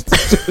and watch the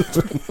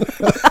children.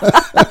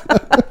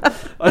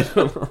 I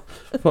don't know.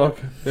 Fuck.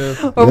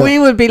 Yeah. Or we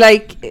would be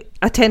like,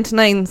 at 10 to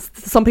 9,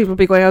 some people would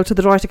be going out to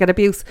the door to get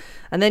abuse,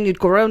 and then you'd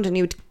go around and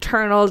you'd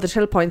turn all the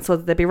till points so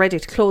that they'd be ready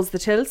to close the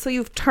till. So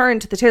you've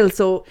turned the till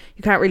so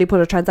you can't really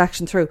put a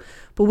transaction through.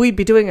 But we'd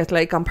be doing it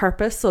like on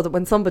purpose so that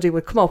when somebody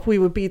would come up, we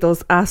would be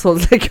those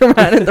assholes like your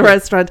man in the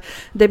restaurant.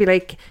 They'd be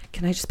like,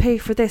 can I just pay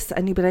for this?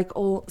 And you'd be like,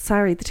 oh,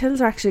 sorry, the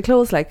tills are actually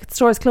closed, like the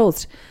store's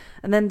closed.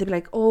 And then they'd be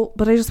like, oh,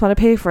 but I just want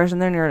to pay for it.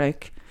 And then you're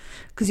like,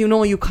 because you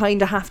know you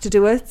kind of have to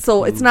do it,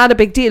 so it's not a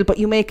big deal, but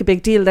you make a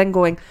big deal then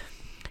going,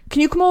 can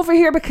you come over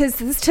here because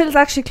this till is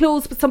actually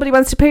closed but somebody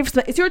wants to pay for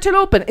something. Is your till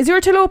open?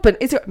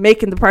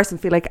 Making the person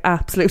feel like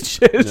absolute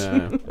shit.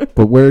 Yeah.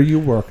 But where you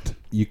worked,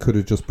 you could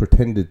have just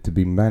pretended to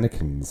be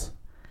mannequins.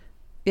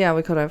 Yeah,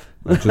 we could have.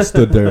 And just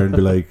stood there and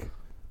be like,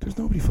 there's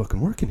nobody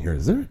fucking working here,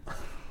 is there?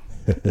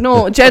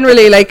 No,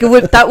 generally like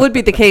that would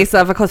be the case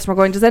of a customer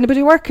going, does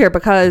anybody work here?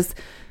 Because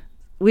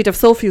we'd have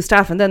so few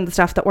staff, and then the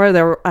staff that were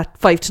there at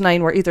 5 to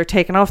 9 were either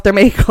taking off their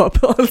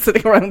makeup all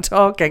sitting around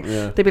talking.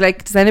 Yeah. They'd be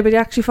like, does anybody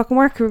actually fucking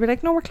work? We'd be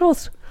like, no, we're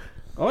closed.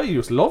 I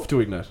used to love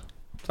doing that.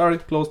 Sorry,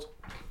 closed.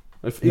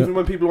 Even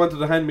when people wanted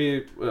to hand me,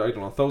 I don't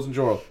know,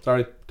 €1,000.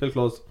 Sorry, till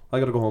closed. I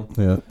gotta go home.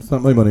 Yeah, it's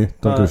not my money.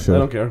 Don't give a shit. I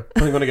don't care.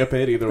 I'm gonna get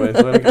paid either way, so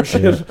I don't give a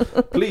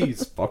shit.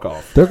 Please, fuck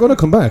off. They're gonna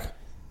come back.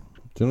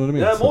 Do you know what I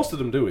mean? Yeah, most of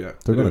them do, yeah.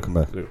 They're gonna come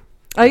back.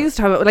 I used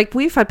to have, like,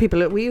 we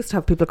used to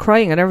have people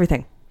crying and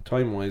everything.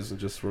 Time-wise, and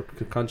just we're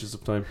conscious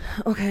of time.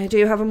 Okay, do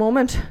you have a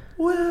moment?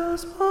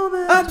 Will's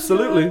moment.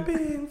 Absolutely.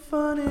 Being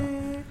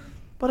funny,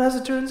 but as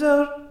it turns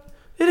out,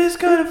 it is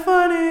kind of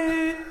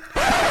funny.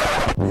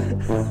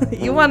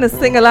 You want to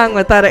sing along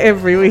with that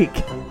every week.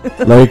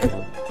 Like,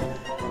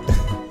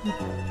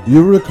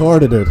 you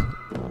recorded it,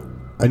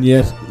 and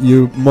yet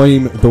you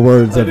mime the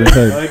words every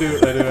time. I do.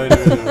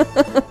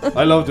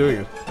 I love doing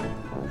it.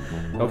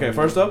 Okay,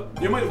 first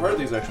up, you might have heard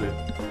these actually.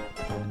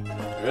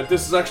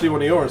 This is actually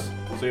one of yours,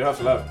 so you have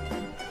to laugh.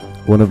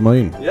 One of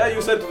mine. Yeah,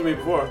 you sent it to me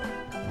before.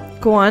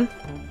 Go on.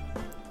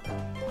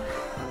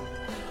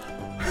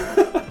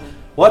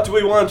 What do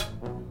we want?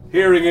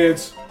 Hearing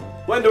aids.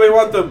 When do we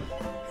want them?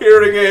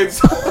 Hearing aids.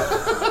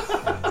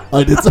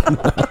 I did something.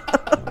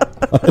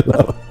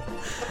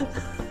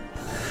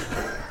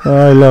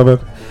 I love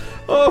it.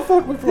 Oh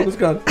fuck, my phone is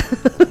gone.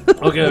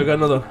 Okay, I've got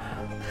another.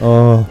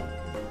 Oh,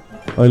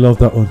 I love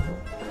that one.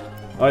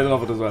 I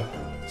love it as well.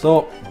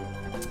 So,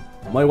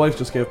 my wife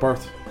just gave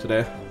birth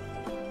today.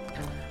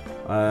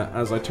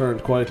 As I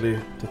turned quietly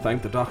to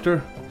thank the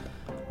doctor,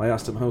 I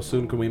asked him, how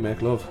soon can we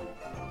make love?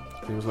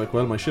 He was like,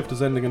 well, my shift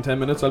is ending in 10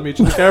 minutes. I'll meet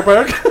you in the car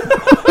park.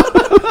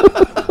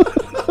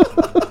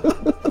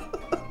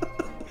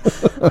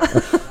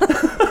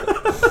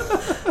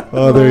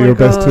 Oh, there you go.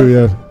 Best too,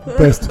 yeah.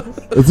 Best.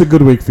 It's a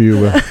good week for you,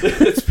 Will.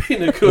 It's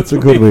been a good week. It's a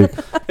good week.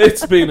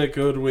 It's been a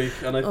good week.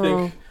 And I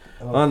think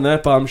on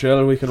that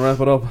bombshell, we can wrap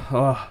it up.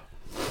 Oh.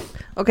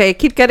 Okay,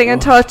 keep getting in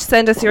touch.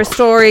 Send us your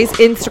stories.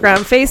 Instagram,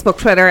 Facebook,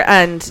 Twitter,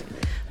 and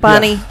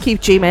Bonnie, keep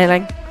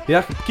Gmailing.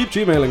 Yeah, keep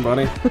Gmailing,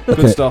 Bonnie.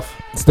 Good stuff.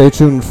 Stay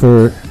tuned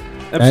for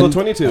episode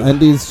 22.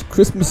 Andy's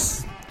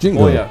Christmas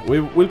jingle. Oh, yeah.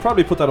 We'll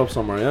probably put that up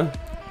somewhere, yeah?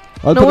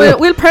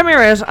 We'll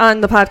premiere it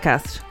on the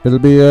podcast. It'll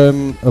be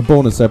a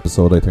bonus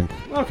episode, I think.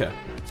 Okay.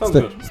 Sounds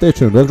good. Stay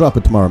tuned. We'll drop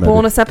it tomorrow, maybe.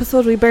 Bonus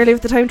episode? We barely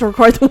have the time to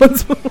record the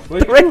ones.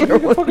 The regular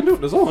ones. Fucking do it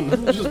on his own.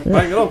 Just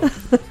bang it up.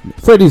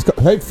 Freddie's...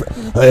 Hey,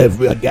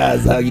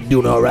 guys, how you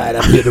doing? All right,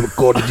 I'm here to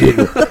record the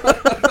jingle.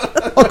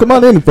 Oh, come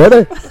on in,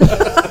 Freddie.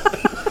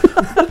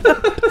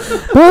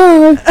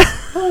 Bye.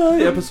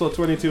 Bye. Episode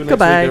 22 next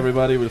week,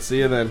 everybody. We'll see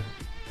you then.